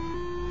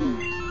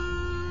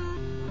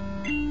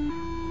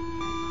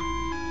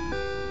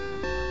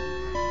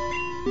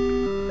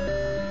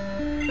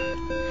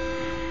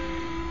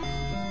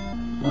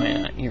 Why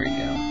not? Here we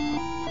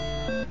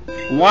go.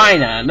 Why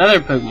not? Another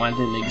Pokemon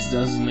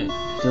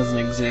doesn't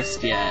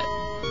exist yet.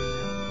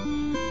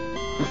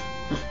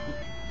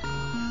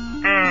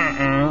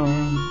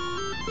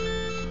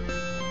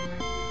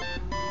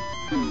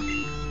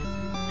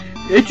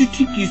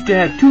 Edgertik used to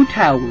have two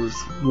towers,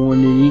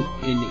 one in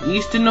the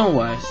east and the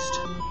west.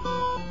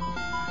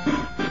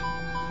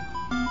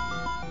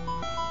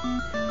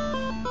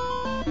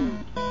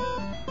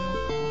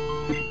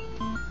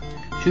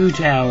 Two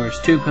towers,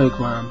 two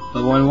Pokemon,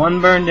 but when one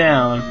burned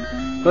down,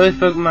 both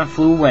Pokemon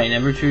flew away,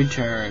 never to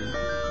return.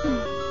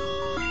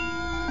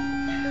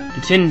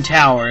 The Tin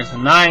Tower is a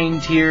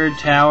 9-tiered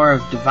tower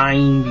of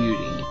divine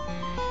beauty.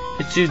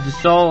 It soothes the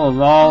soul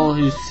of all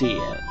who see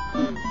it.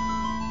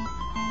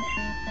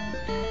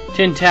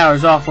 Tin Tower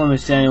is off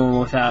limits to anyone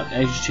without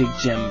Edgertik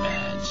Gym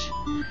Badge.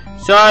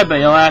 Sorry, but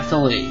you'll have to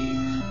leave.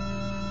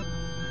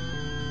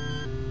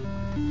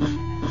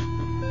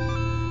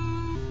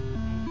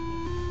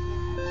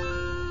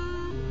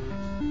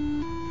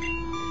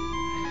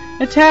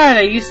 The tower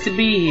that used to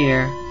be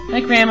here.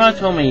 My grandma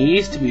told me it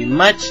used to be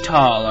much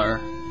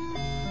taller.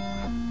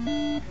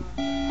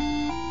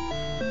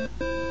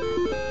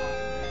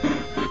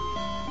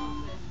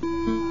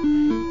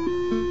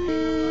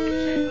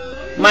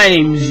 My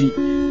name's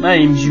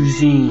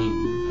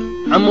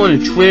Zane. I'm one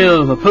of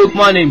 12, a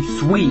Pokemon named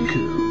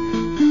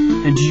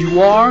Suicune. And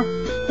you are?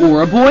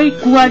 Or a boy?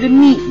 Glad to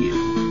meet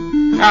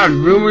you. I heard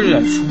rumors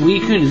that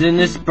Suicune is in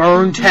this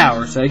burned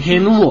tower, so I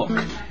came to look.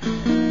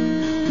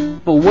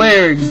 But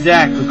where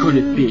exactly could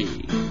it be?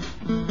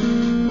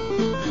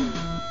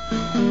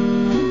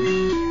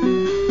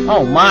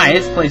 Oh my,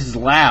 this place is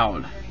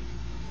loud.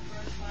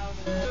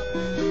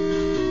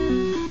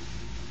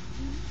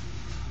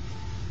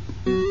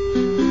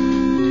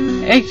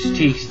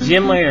 Edgertik's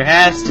gym leader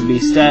has to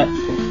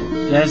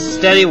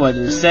study what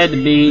is said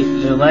to be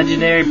the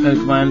legendary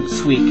Pokemon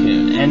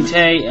Suicune,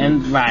 Entei,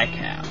 and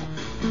Raikou.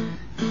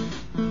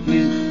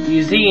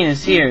 Zane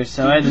is here,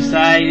 so I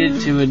decided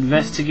to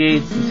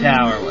investigate the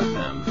tower with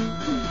him.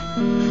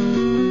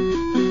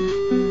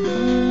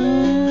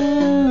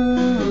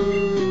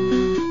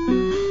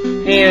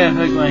 Yeah,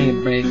 Pokemon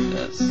can break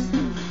this.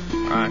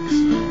 Rock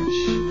Smash.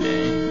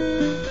 Okay.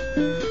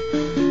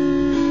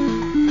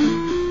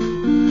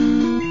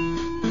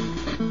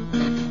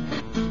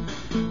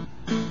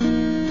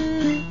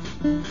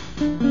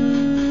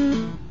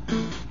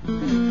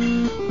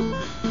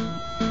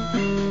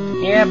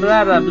 Yeah,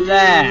 blah blah blah,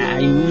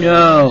 I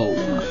know.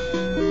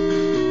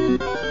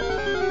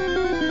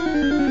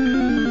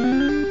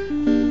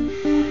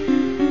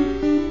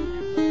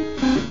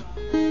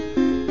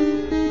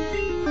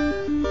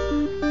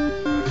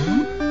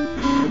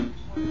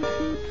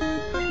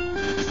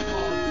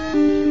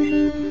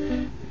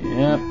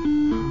 Yep.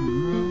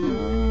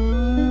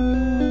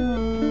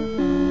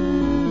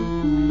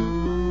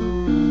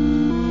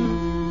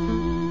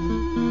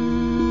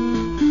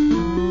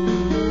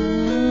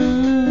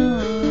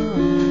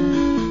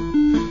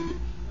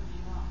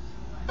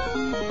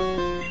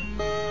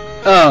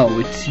 Oh,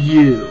 it's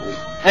you.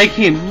 I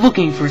came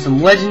looking for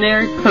some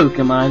legendary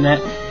Pokemon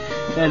that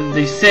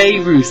they say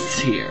roosts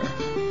here.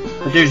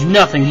 But there's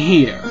nothing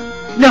here.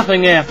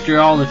 Nothing after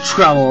all the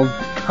trouble of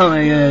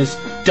coming to this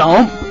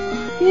dump.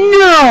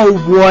 No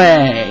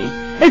way!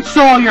 It's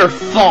all your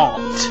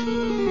fault!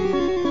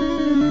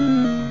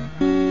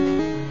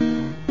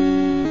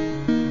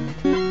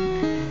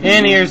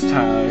 And here's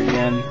Tyler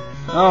again.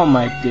 Oh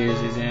my dears,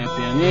 he's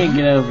happy. I need to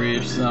get over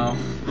yourself.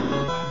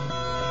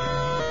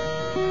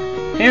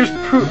 Here's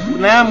proof.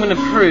 Now I'm going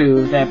to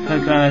prove that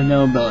Pokemon have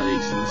no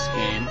abilities in this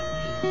game.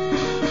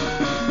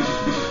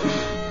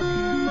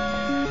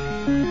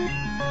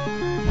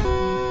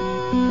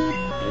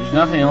 There's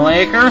nothing to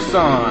lay a curse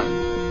on.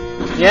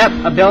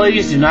 Yep,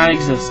 abilities do not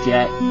exist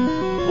yet.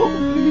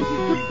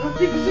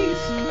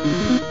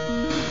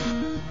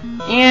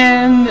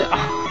 And...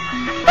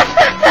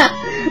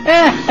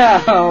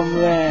 oh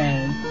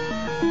man.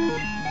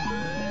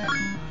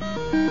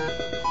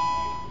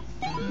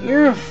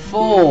 You're a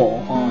fool,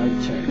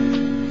 Haunter.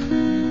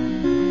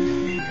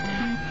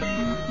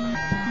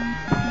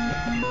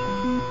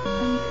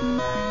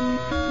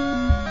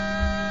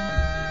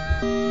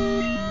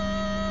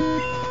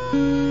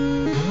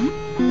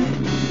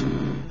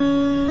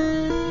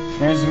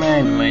 There's a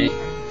man, wait.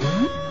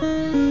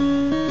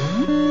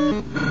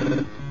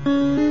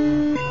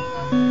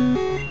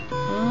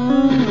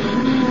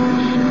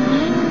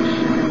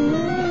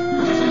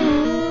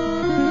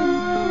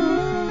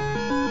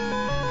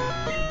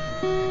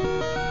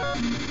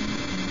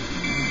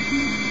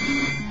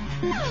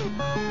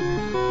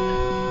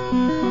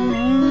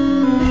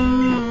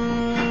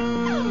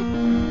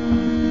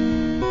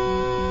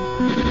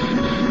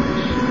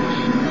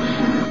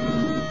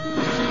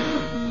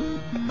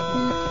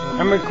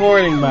 I'm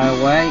recording, by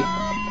the way.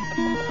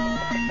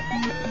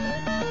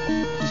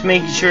 Just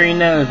making sure you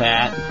know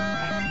that.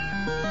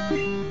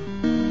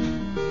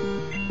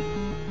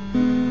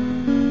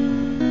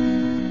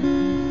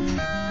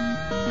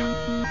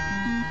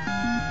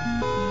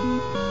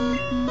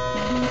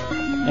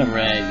 I'm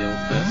ready to go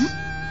with this.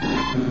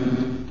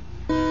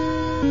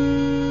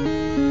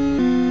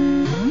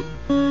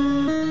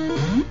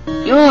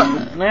 You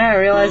look, now I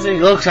realize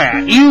it looks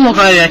like you look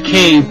like a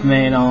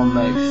caveman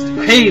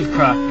almost. Cave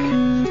croc.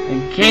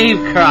 A cave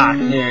croc.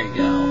 There you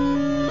go.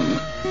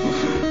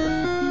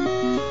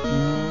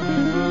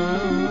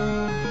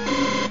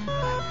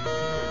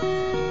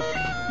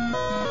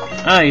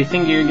 Oh, you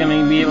think you're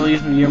gonna be able to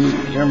use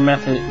your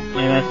method,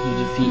 my method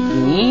to defeat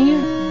me?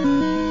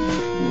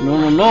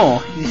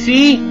 No. You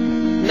see?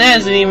 That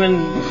isn't even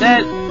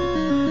that.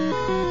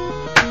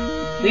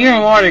 Beer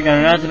and water gun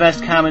are not the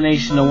best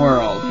combination in the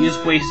world. You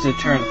just wasted a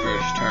turn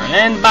first turn.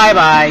 And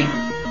bye-bye.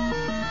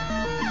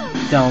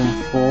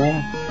 Dumb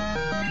fool.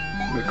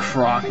 We're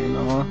crocking,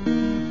 huh?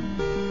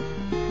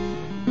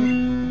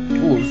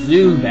 Ooh,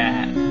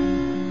 Zubat.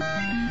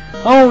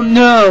 Oh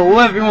no!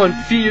 Everyone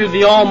fear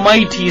the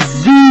almighty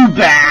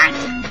Zubat!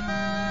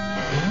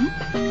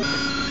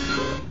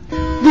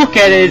 Look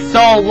at it, it's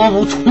all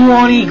level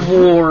 20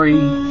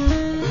 glory!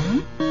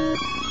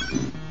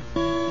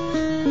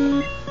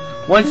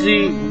 Once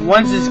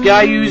this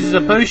guy uses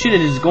a potion,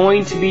 it is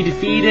going to be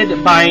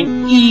defeated by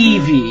an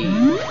Eevee.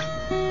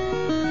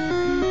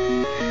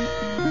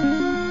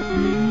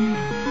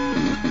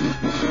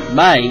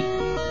 Bye.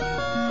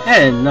 That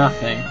did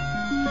nothing.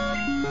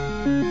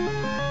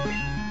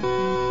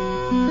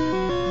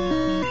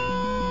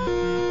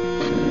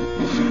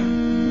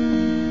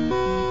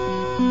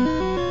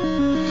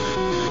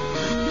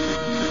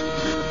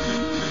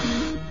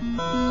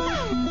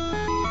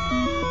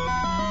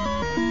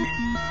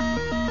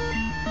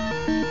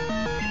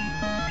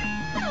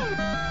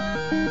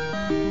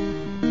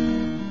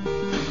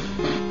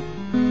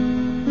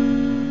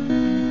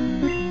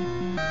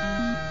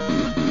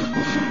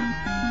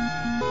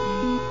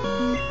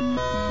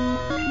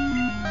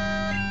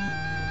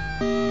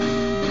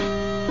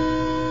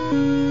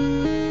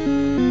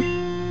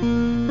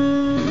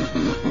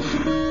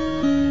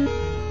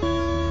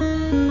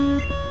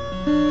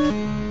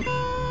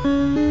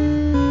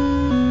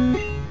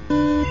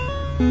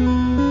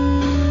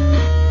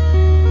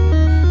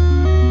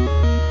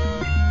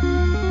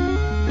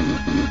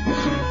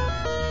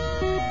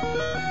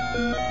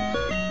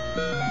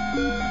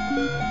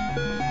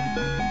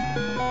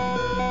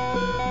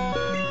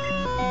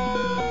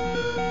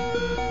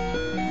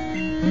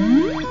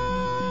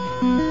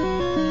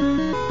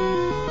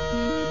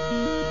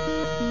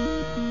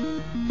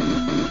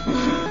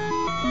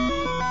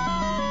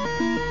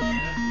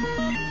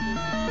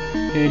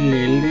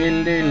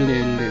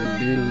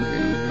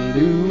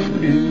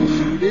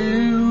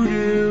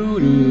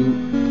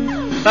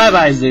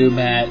 Bye-bye,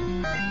 Zubat.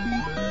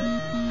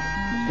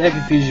 That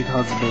confusion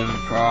caused a bit of a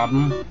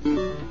problem.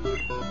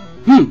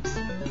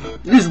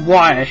 This is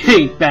why I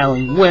hate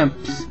battling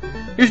wimps.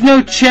 There's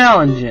no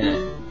challenge in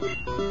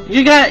it.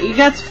 You got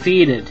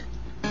defeated.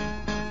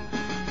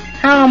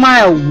 How am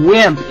I a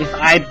wimp if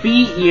I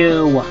beat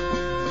you?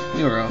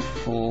 You're a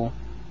fool.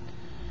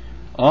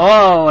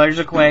 Oh, there's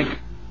a quake.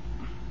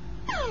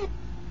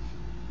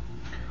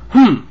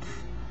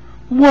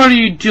 What are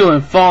you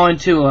doing? Fall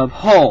into a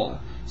hole.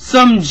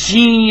 Some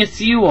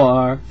genius you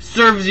are.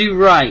 Serves you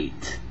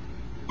right.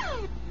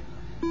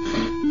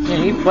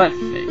 Yeah, you butt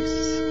face.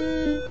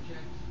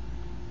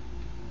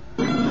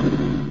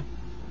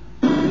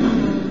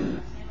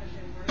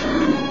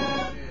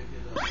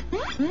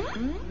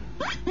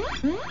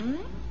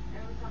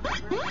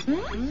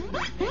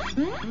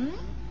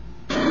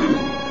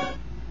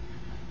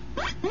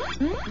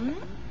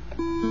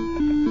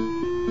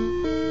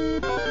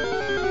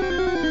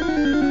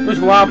 Who's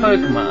wild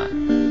Pokemon?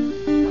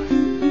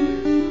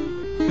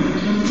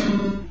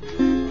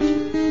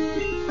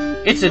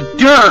 It's a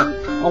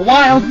derp! A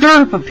wild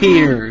derp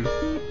appeared!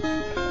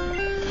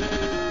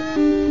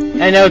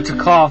 I know it's a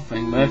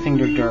coughing, but I think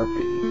they're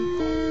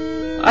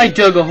derpy. I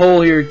dug a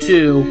hole here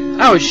too.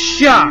 I was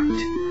shocked!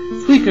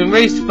 Suicune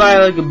raced by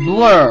like a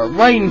blur,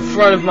 right in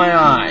front of my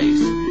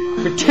eyes.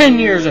 For 10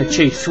 years I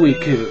chased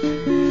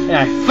Suicune, and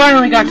I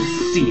finally got to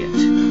see it.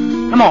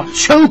 I'm all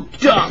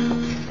choked up!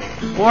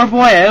 Poor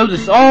boy, I owe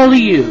this all to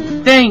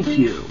you. Thank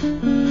you.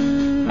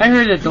 I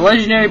heard that the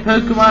legendary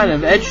Pokemon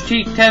of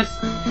Edgetik test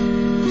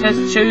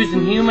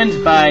chosen humans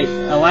by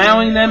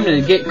allowing them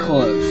to get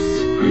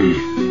close.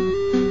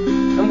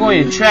 I'm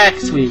going to track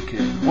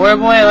Suicune. Poor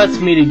boy, let's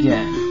meet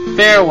again.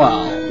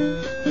 Farewell.